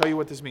 And I'll show you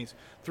what this means.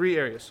 3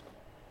 areas.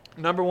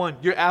 Number 1,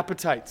 your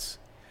appetites.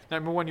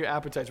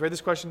 Write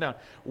this question down.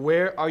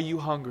 Where are you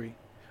hungry?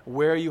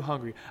 Where are you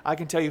hungry? I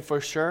can tell you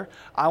for sure,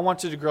 I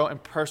wanted to grow in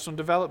personal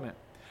development.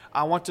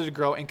 I wanted to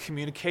grow in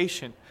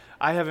communication.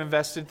 I have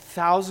invested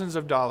thousands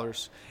of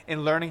dollars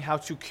in learning how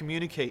to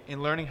communicate,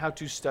 in learning how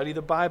to study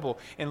the Bible,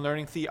 in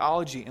learning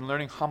theology, in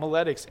learning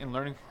homiletics, in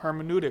learning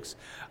hermeneutics.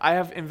 I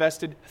have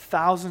invested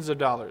thousands of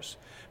dollars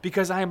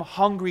because I am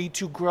hungry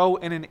to grow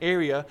in an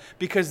area,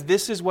 because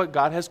this is what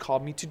God has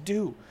called me to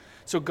do.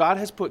 So God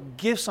has put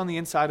gifts on the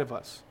inside of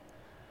us.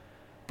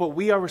 But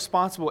we are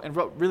responsible, and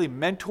what really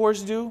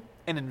mentors do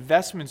and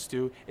investments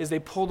do is they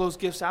pull those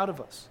gifts out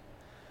of us.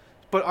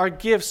 But our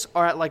gifts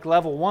are at like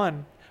level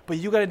 1, but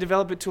you got to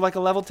develop it to like a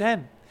level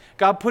 10.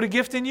 God put a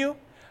gift in you,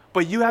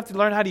 but you have to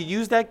learn how to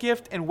use that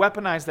gift and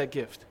weaponize that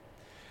gift.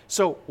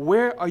 So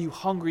where are you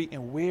hungry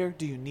and where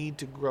do you need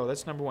to grow?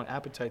 That's number 1,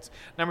 appetites.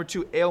 Number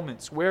 2,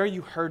 ailments. Where are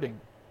you hurting?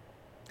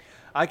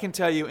 I can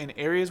tell you, in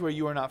areas where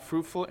you are not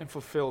fruitful and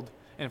fulfilled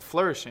and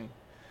flourishing,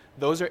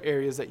 those are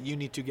areas that you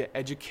need to get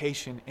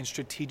education and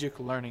strategic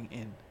learning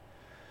in.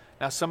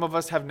 Now, some of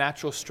us have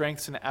natural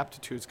strengths and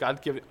aptitudes.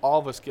 God given all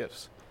of us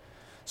gifts.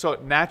 So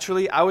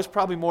naturally, I was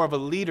probably more of a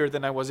leader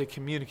than I was a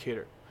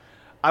communicator.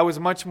 I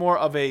was much more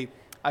of a,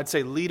 I'd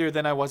say, leader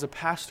than I was a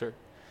pastor.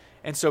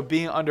 And so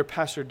being under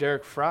Pastor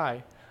Devon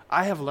Frye,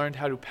 I have learned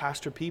how to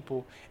pastor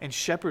people and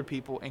shepherd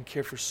people and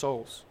care for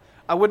souls.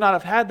 I would not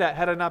have had that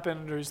had I not been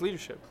under his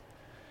leadership.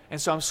 And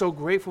so I'm so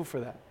grateful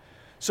for that.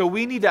 So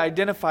we need to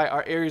identify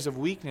our areas of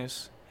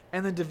weakness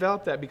and then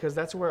develop that, because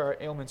that's where our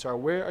ailments are.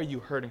 Where are you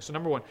hurting? So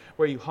number 1,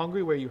 where are you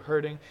hungry? Where are you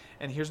hurting?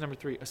 And here's number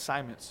 3,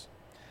 assignments.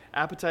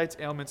 Appetites,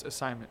 ailments,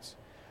 assignments.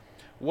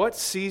 What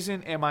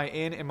season am I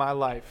in my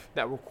life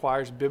that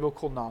requires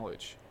biblical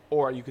knowledge?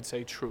 Or you could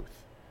say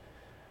truth.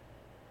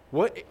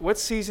 What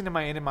season am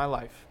I in my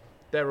life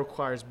that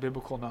requires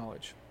biblical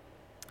knowledge?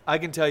 I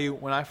can tell you,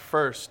 when I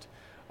first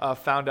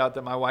found out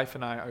that my wife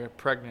and I are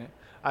pregnant,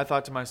 I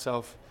thought to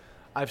myself,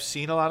 I've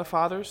seen a lot of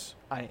fathers.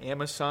 I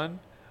am a son.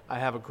 I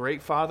have a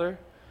great father.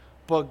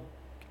 But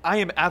I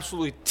am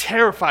absolutely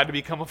terrified to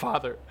become a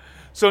father.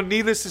 So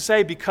needless to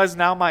say, because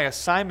now my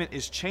assignment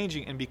is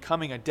changing and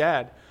becoming a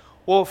dad,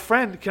 well,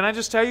 friend, can I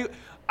just tell you,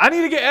 I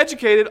need to get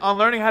educated on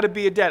learning how to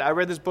be a dad. I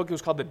read this book. It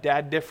was called The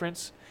Dad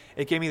Difference.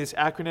 It gave me this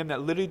acronym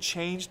that literally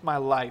changed my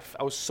life.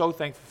 I was so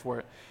thankful for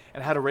it.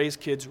 And how to raise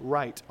kids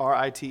right,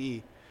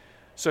 R-I-T-E.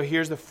 So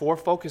here's the 4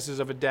 focuses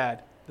of a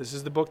dad. This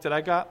is the book that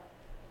I got.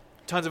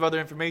 Tons of other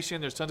information.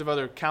 There's tons of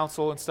other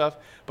counsel and stuff.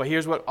 But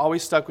here's what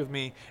always stuck with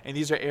me. And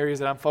these are areas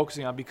that I'm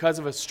focusing on because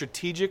of a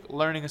strategic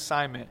learning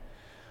assignment,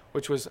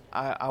 which was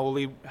I will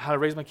leave how to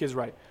raise my kids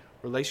right.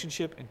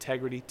 Relationship,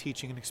 integrity,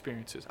 teaching, and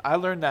experiences. I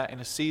learned that in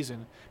a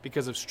season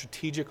because of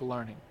strategic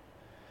learning.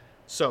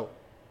 So,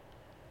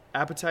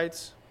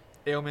 appetites,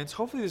 ailments.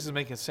 Hopefully this is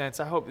making sense.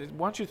 Why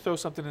don't you throw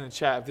something in the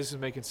chat if this is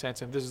making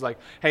sense, and this is like,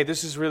 hey,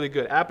 this is really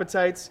good.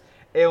 Appetites,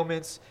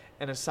 ailments,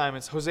 and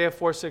assignments. Hosea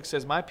 4:6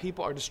 says, my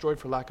people are destroyed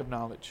for lack of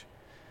knowledge.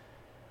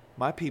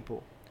 My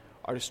people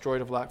are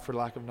destroyed for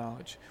lack of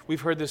knowledge.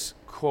 We've heard this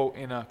quote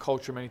in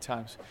culture many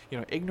times.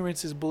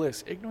 Ignorance is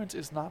bliss. Ignorance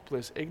is not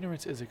bliss.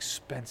 Ignorance is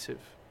expensive.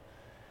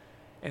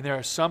 And there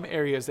are some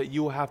areas that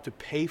you will have to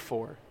pay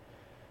for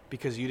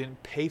because you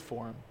didn't pay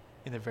for them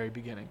in the very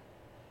beginning.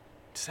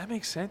 Does that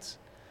make sense?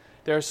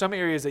 There are some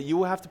areas that you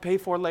will have to pay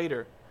for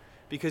later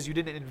because you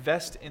didn't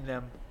invest in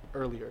them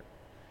earlier.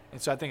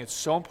 And so I think it's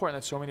so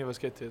important that so many of us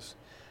get this.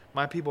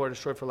 My people are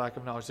destroyed for lack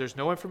of knowledge. There's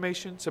no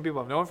information. Some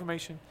people have no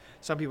information.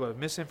 Some people have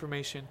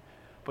misinformation.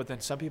 But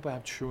then some people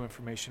have true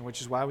information, which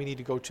is why we need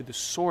to go to the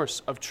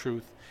source of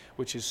truth,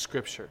 which is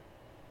Scripture.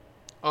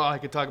 Oh, I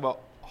could talk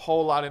about a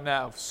whole lot in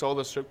that of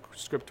sola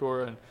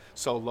scriptura and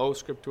solo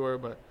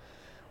scriptura, but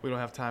we don't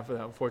have time for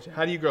that, unfortunately.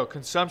 How do you grow?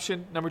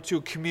 Consumption. Number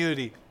 2,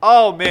 community.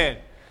 Oh, man.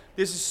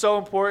 This is so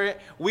important.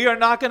 We are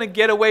not going to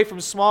get away from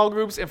small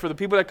groups. And for the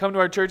people that come to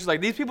our churches, like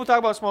these people talk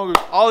about small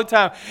groups all the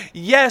time.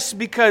 Yes,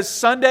 because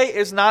Sunday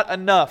is not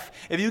enough.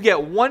 If you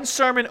get one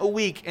sermon a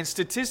week, and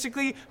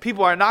statistically,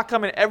 people are not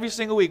coming every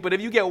single week. But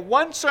if you get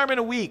one sermon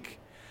a week,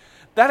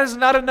 that is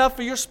not enough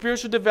for your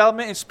spiritual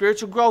development and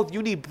spiritual growth.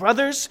 You need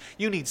brothers,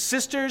 you need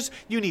sisters,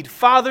 you need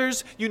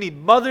fathers, you need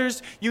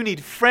mothers, you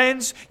need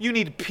friends, you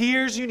need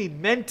peers, you need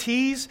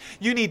mentees,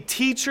 you need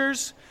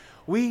teachers.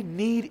 We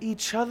need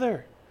each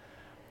other.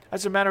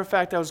 As a matter of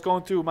fact, I was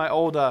going through my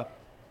old, I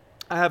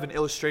have an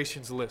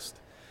illustrations list.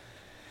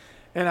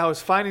 And I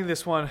was finding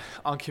this one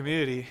on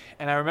Community,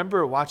 and I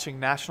remember watching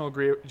National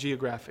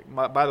Geographic.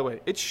 By the way,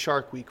 it's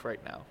Shark Week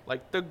right now.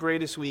 Like the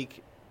greatest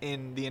week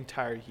in the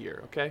entire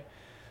year, okay?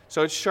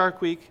 So it's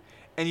Shark Week,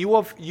 and you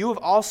have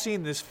all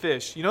seen this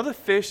fish. You know the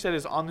fish that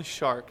is on the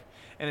shark,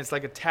 and it's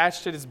like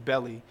attached at its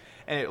belly,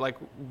 and it like,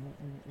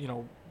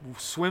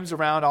 swims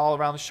around all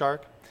around the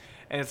shark?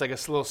 And it's like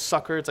a little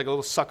sucker. It's like a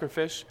little sucker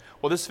fish.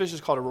 Well, this fish is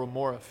called a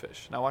remora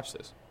fish. Now watch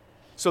this.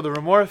 So the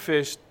remora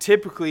fish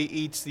typically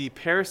eats the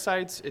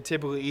parasites. It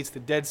typically eats the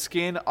dead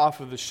skin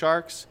off of the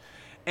sharks.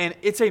 And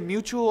it's a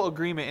mutual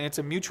agreement and it's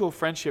a mutual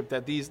friendship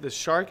that the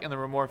shark and the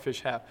remora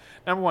fish have.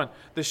 Number 1,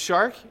 the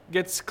shark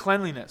gets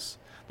cleanliness.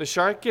 The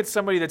shark gets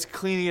somebody that's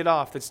cleaning it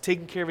off, that's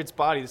taking care of its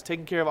body, that's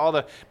taking care of all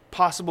the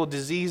possible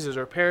diseases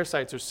or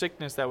parasites or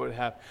sickness that it would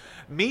have.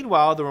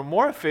 Meanwhile, the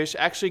remora fish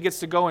actually gets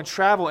to go and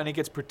travel, and it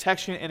gets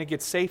protection and it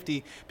gets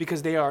safety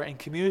because they are in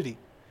community.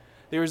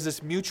 There is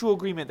this mutual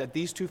agreement that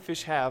these two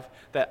fish have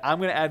that I'm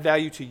going to add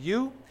value to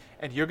you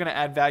and you're going to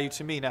add value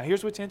to me. Now,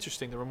 here's what's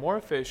interesting. The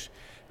remora fish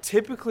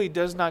typically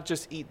does not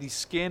just eat the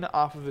skin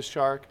off of the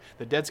shark,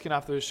 the dead skin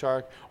off of the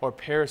shark, or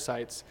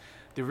parasites.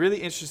 The really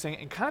interesting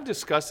and kind of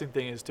disgusting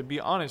thing is, to be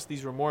honest,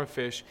 these remora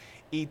fish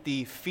eat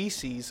the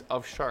feces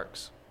of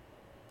sharks.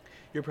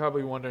 You're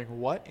probably wondering,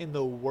 what in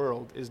the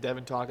world is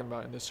Devon talking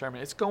about in this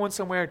sermon? It's going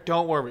somewhere.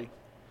 Don't worry.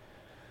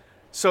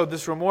 So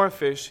this remora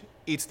fish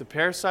eats the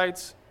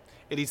parasites,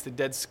 it eats the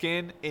dead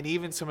skin, and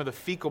even some of the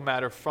fecal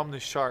matter from the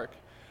shark,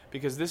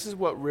 because this is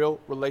what real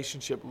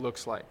relationship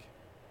looks like.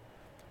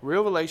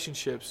 Real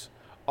relationships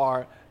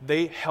are,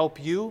 they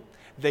help you,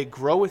 they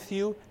grow with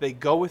you, they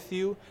go with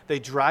you, they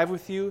drive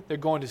with you, they're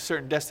going to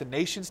certain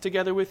destinations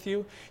together with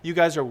you. You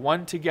guys are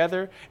one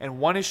together, and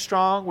one is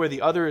strong where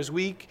the other is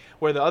weak.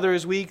 Where the other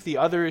is weak, the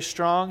other is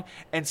strong.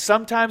 And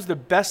sometimes the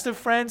best of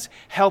friends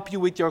help you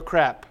with your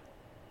crap.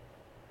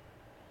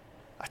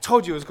 I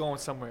told you it was going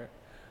somewhere.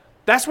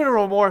 That's what a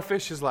remora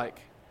fish is like.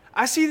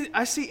 I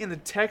see in the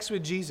text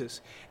with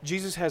Jesus.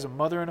 Jesus has a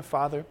mother and a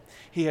father.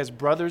 He has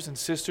brothers and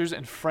sisters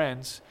and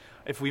friends.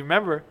 If we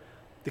remember,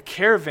 the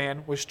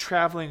caravan was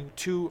traveling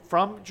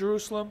from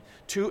Jerusalem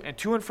to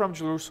and from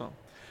Jerusalem.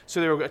 So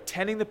they were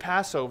attending the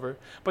Passover,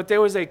 but there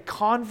was a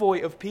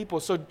convoy of people.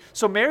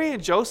 So Mary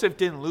and Joseph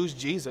didn't lose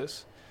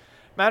Jesus.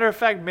 Matter of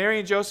fact, Mary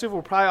and Joseph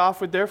were probably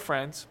off with their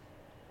friends.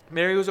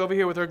 Mary was over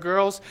here with her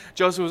girls.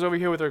 Joseph was over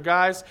here with her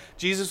guys.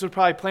 Jesus was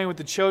probably playing with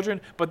the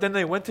children. But then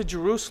they went to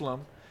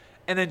Jerusalem,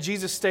 and then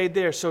Jesus stayed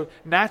there. So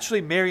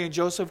naturally, Mary and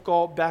Joseph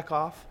go back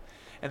off,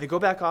 and they go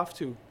back off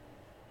to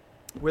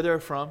where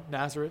they're from,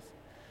 Nazareth.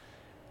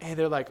 And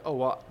they're like, oh,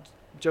 well,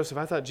 Joseph,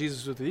 I thought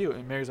Jesus was with you.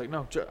 And Mary's like,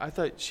 no, I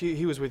thought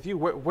he was with you.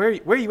 Where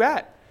are you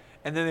at?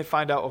 And then they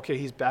find out, okay,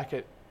 he's back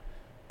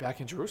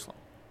in Jerusalem.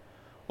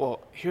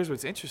 Well, here's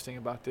what's interesting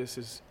about this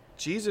is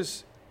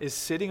Jesus is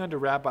sitting under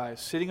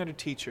rabbis, sitting under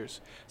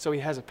teachers. So he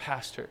has a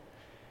pastor.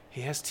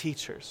 He has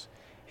teachers.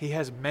 He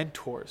has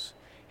mentors.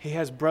 He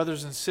has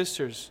brothers and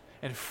sisters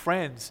and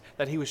friends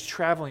that he was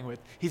traveling with.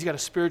 He's got a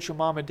spiritual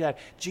mom and dad.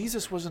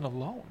 Jesus wasn't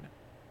alone.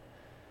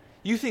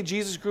 You think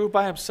Jesus grew up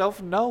by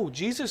himself? No,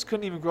 Jesus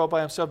couldn't even grow up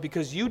by himself,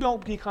 because you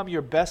don't become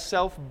your best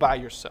self by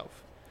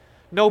yourself.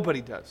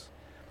 Nobody does.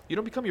 You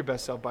don't become your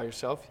best self by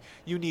yourself.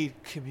 You need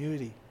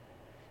community.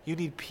 You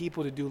need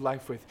people to do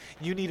life with.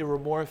 You need a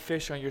remora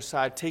fish on your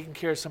side, taking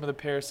care of some of the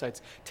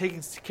parasites,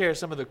 taking care of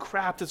some of the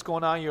crap that's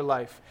going on in your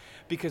life,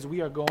 because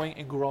we are going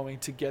and growing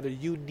together.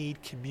 You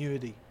need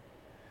community.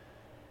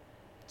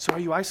 So are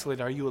you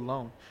isolated? Are you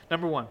alone?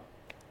 Number 1,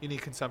 you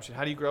need consumption.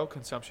 How do you grow?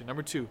 Consumption.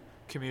 Number 2,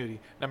 community.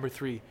 Number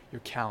 3,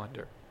 your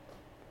calendar.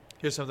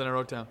 Here's something I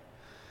wrote down.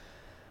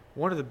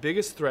 One of the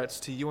biggest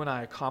threats to you and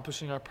I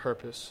accomplishing our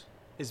purpose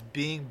is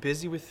being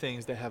busy with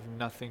things that have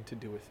nothing to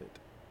do with it.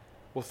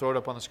 We'll throw it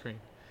up on the screen.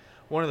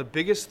 One of the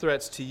biggest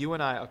threats to you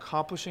and I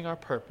accomplishing our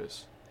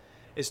purpose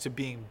is to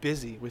being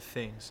busy with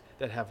things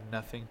that have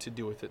nothing to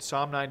do with it.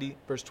 Psalm 90,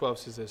 verse 12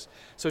 says this: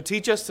 so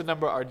teach us to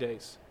number our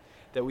days,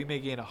 that we may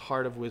gain a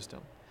heart of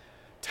wisdom.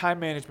 Time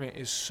management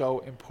is so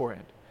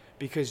important,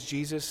 because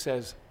Jesus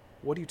says,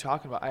 what are you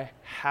talking about?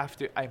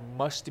 I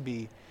must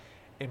be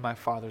in my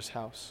Father's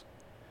house.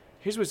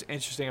 Here's what's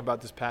interesting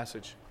about this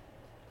passage.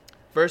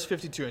 Verse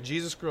 52, and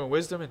Jesus grew in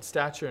wisdom and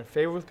stature and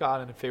favor with God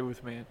and in favor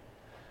with man.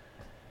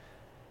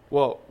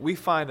 Well, we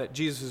find that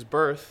Jesus'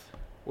 birth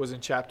was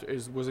in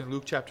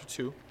Luke chapter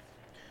 2,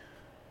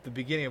 the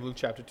beginning of Luke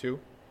chapter 2.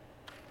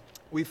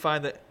 We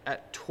find that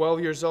at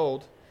 12 years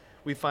old,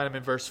 we find him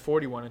in verse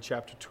 41 in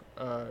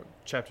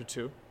chapter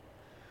 2.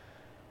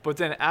 But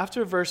then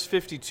after verse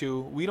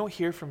 52, we don't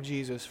hear from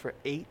Jesus for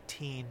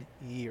 18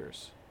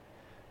 years.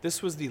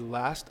 This was the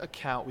last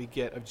account we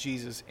get of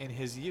Jesus in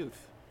his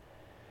youth.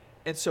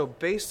 And so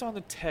based on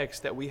the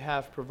text that we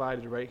have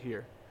provided right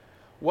here,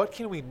 what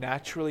can we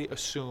naturally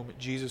assume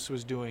Jesus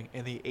was doing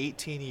in the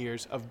 18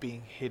 years of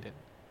being hidden?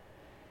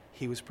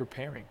 He was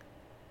preparing.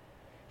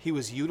 He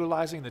was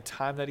utilizing the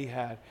time that he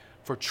had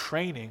for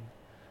training,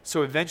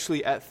 so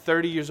eventually at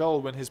 30 years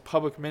old, when his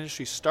public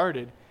ministry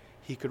started,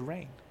 he could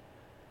reign.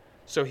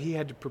 So he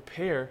had to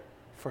prepare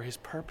for his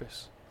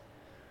purpose.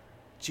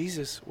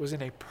 Jesus was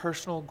in a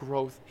personal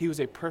growth. He was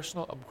a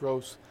personal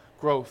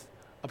growth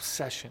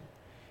obsession.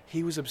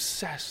 He was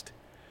obsessed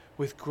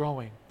with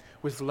growing,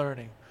 with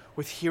learning,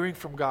 with hearing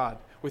from God,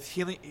 with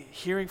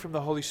hearing from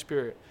the Holy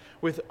Spirit,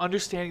 with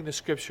understanding the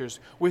Scriptures,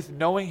 with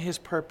knowing his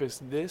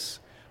purpose. This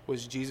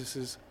was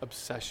Jesus'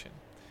 obsession.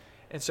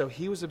 And so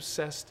he was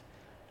obsessed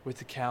with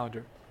the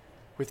calendar,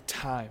 with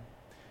time.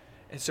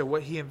 And so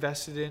what he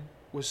invested in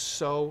was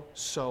so,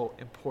 so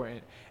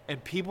important.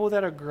 And people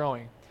that are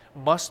growing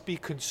must be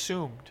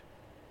consumed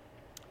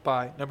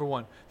by, number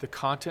one, the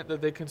content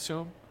that they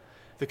consume,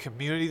 the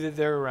community that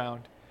they're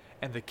around,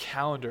 and the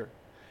calendar.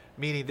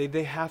 Meaning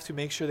they have to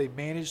make sure they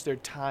manage their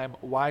time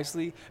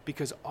wisely,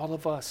 because all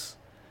of us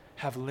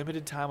have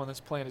limited time on this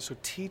planet. So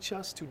teach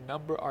us to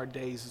number our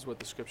days is what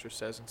the Scripture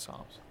says in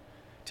Psalms.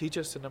 Teach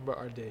us to number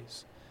our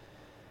days.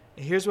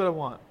 And here's what I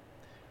want.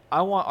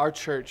 I want our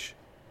church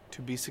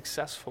to be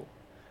successful.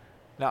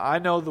 Now, I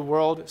know the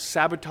world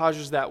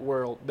sabotages that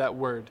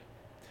word.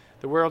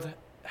 The world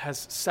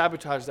has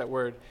sabotaged that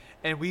word,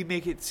 and we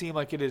make it seem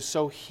like it is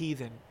so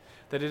heathen,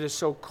 that it is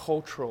so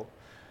cultural.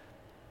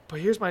 But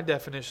here's my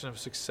definition of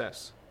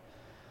success.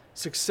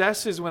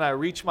 Success is when I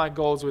reach my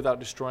goals without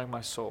destroying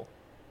my soul.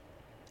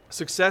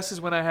 Success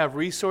is when I have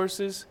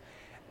resources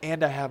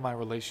and I have my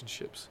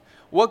relationships.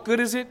 What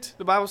good is it,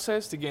 the Bible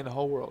says, to gain the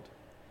whole world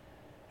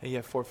and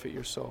yet forfeit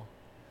your soul?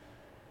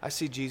 I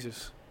see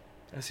Jesus.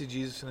 I see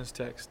Jesus in this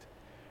text,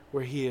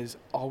 where he is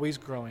always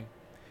growing.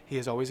 He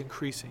is always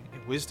increasing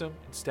in wisdom,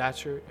 in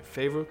stature, in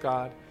favor with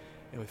God,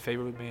 and with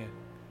favor with man.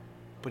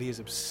 But he is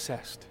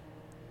obsessed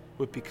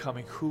with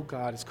becoming who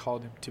God has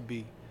called him to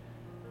be.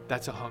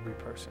 That's a hungry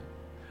person.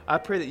 I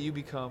pray that you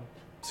become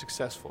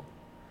successful,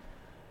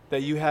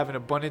 that you have an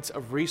abundance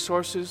of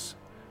resources,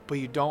 but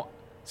you don't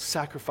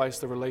sacrifice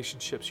the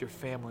relationships, your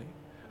family.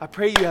 I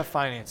pray you have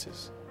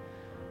finances,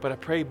 but I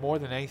pray more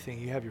than anything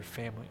you have your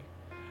family.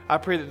 I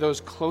pray that those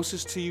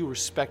closest to you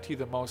respect you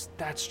the most.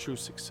 That's true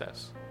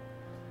success,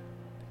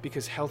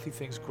 because healthy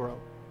things grow.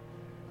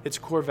 It's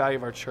a core value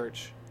of our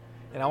church.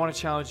 And I want to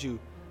challenge you,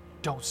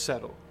 don't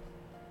settle.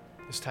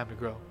 It's time to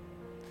grow.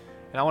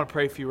 And I want to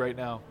pray for you right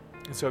now.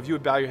 And so if you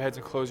would bow your heads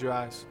and close your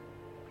eyes,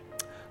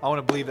 I want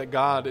to believe that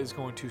God is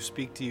going to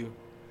speak to you.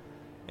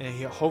 And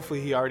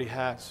hopefully he already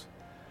has.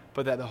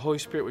 But that the Holy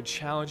Spirit would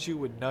challenge you,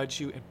 would nudge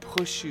you, and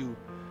push you,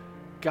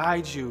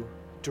 guide you,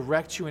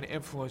 direct you, and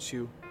influence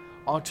you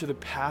onto the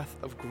path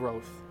of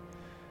growth.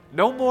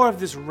 No more of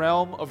this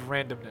realm of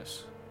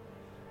randomness.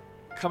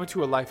 Come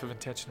into a life of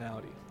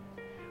intentionality,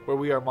 where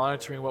we are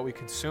monitoring what we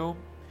consume,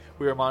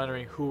 we are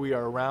monitoring who we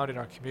are around in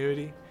our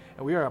community,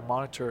 and we are a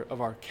monitor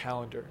of our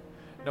calendar,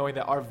 knowing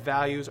that our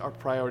values, our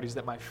priorities,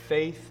 that my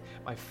faith,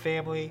 my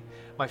family,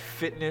 my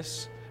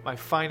fitness, my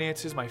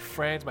finances, my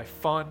friends, my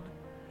fun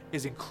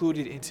is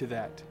included into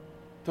that.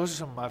 Those are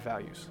some of my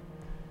values.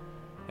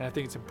 And I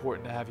think it's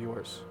important to have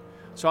yours.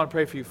 So I want to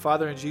pray for you,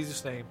 Father, in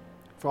Jesus' name,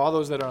 for all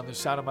those that are on the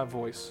sound of my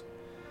voice,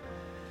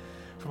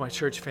 for my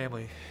church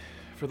family,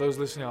 for those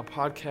listening on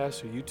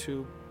podcasts or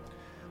YouTube,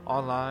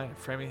 online,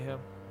 Framingham.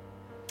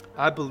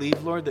 I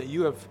believe, Lord, that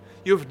you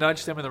have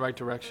nudged them in the right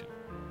direction.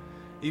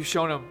 You've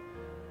shown them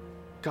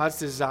God's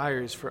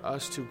desires for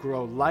us to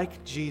grow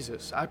like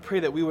Jesus. I pray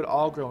that we would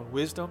all grow in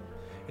wisdom,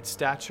 in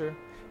stature,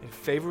 in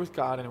favor with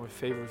God, and with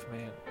favor with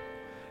man.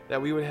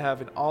 That we would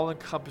have an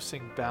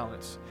all-encompassing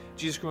balance.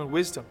 Jesus grew in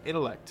wisdom,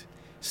 intellect,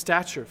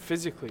 stature,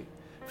 physically,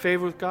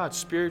 favor with God,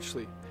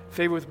 spiritually,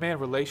 favor with man,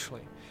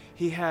 relationally.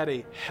 He had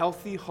a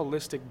healthy,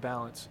 holistic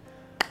balance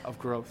of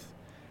growth.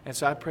 And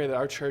so I pray that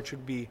our church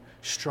would be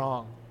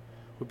strong,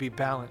 would be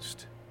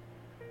balanced.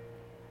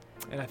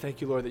 And I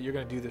thank you, Lord, that you're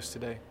going to do this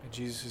today in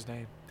Jesus'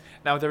 name.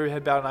 Now, with every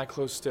head bowed and eye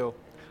closed still,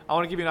 I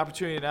want to give you an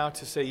opportunity now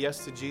to say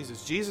yes to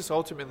Jesus. Jesus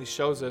ultimately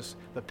shows us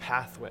the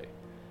pathway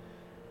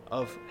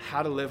of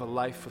how to live a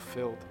life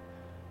fulfilled,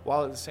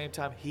 while at the same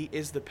time, he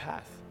is the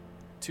path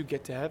to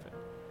get to heaven.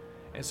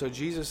 And so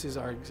Jesus is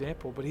our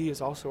example, but he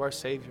is also our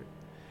Savior.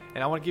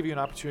 And I want to give you an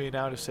opportunity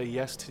now to say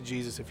yes to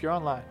Jesus. If you're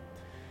online,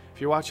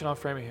 if you're watching on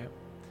Framingham,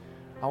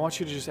 I want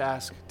you to just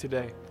ask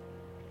today,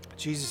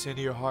 Jesus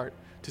into your heart,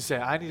 to say,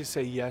 I need to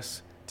say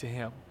yes to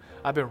him.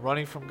 I've been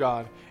running from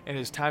God, and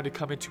it's time to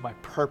come into my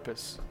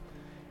purpose.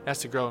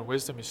 That's to grow in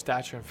wisdom and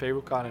stature and favor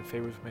with God and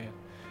favor with man.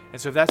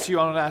 And so if that's you,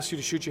 I want to ask you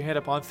to shoot your hand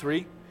up on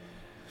 3.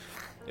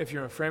 If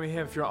you're in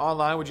Framingham, if you're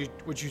online, would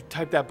you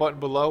type that button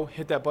below,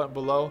 hit that button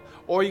below,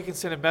 or you can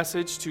send a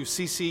message to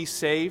CC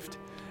Saved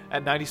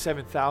at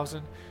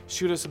 97,000.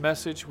 Shoot us a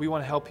message. We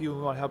want to help you.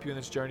 We want to help you in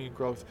this journey and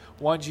growth.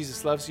 1,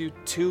 Jesus loves you.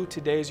 2,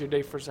 today is your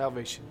day for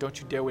salvation. Don't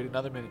you dare wait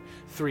another minute.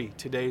 3,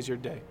 today is your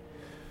day.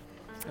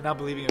 And I'm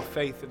believing in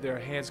faith that there are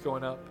hands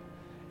going up.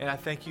 And I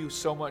thank you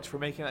so much for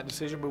making that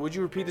decision. But would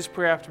you repeat this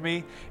prayer after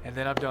me? And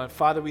then I'm done.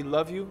 Father, we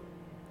love you.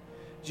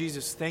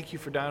 Jesus, thank you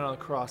for dying on the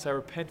cross. I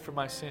repent for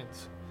my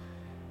sins.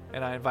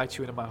 And I invite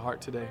you into my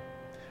heart today.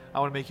 I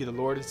want to make you the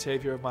Lord and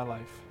Savior of my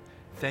life.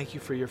 Thank you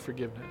for your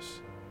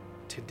forgiveness.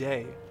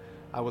 Today,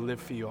 I will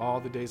live for you all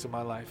the days of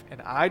my life.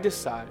 And I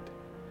decide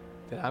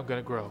that I'm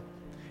going to grow.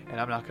 And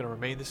I'm not going to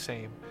remain the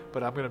same,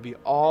 but I'm going to be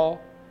all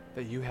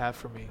that you have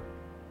for me.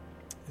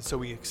 And so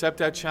we accept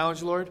that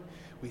challenge, Lord.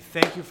 We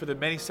thank you for the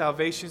many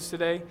salvations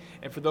today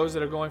and for those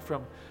that are going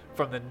from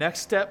the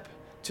next step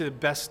to the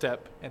best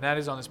step. And that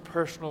is on this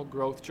personal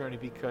growth journey,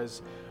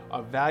 because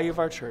our value of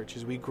our church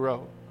is we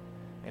grow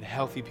and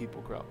healthy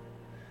people grow.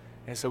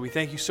 And so we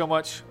thank you so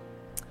much.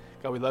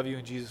 God, we love you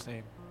in Jesus'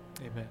 name.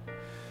 Amen.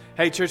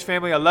 Hey, church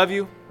family, I love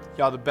you.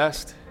 Y'all the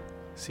best.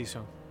 See you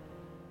soon.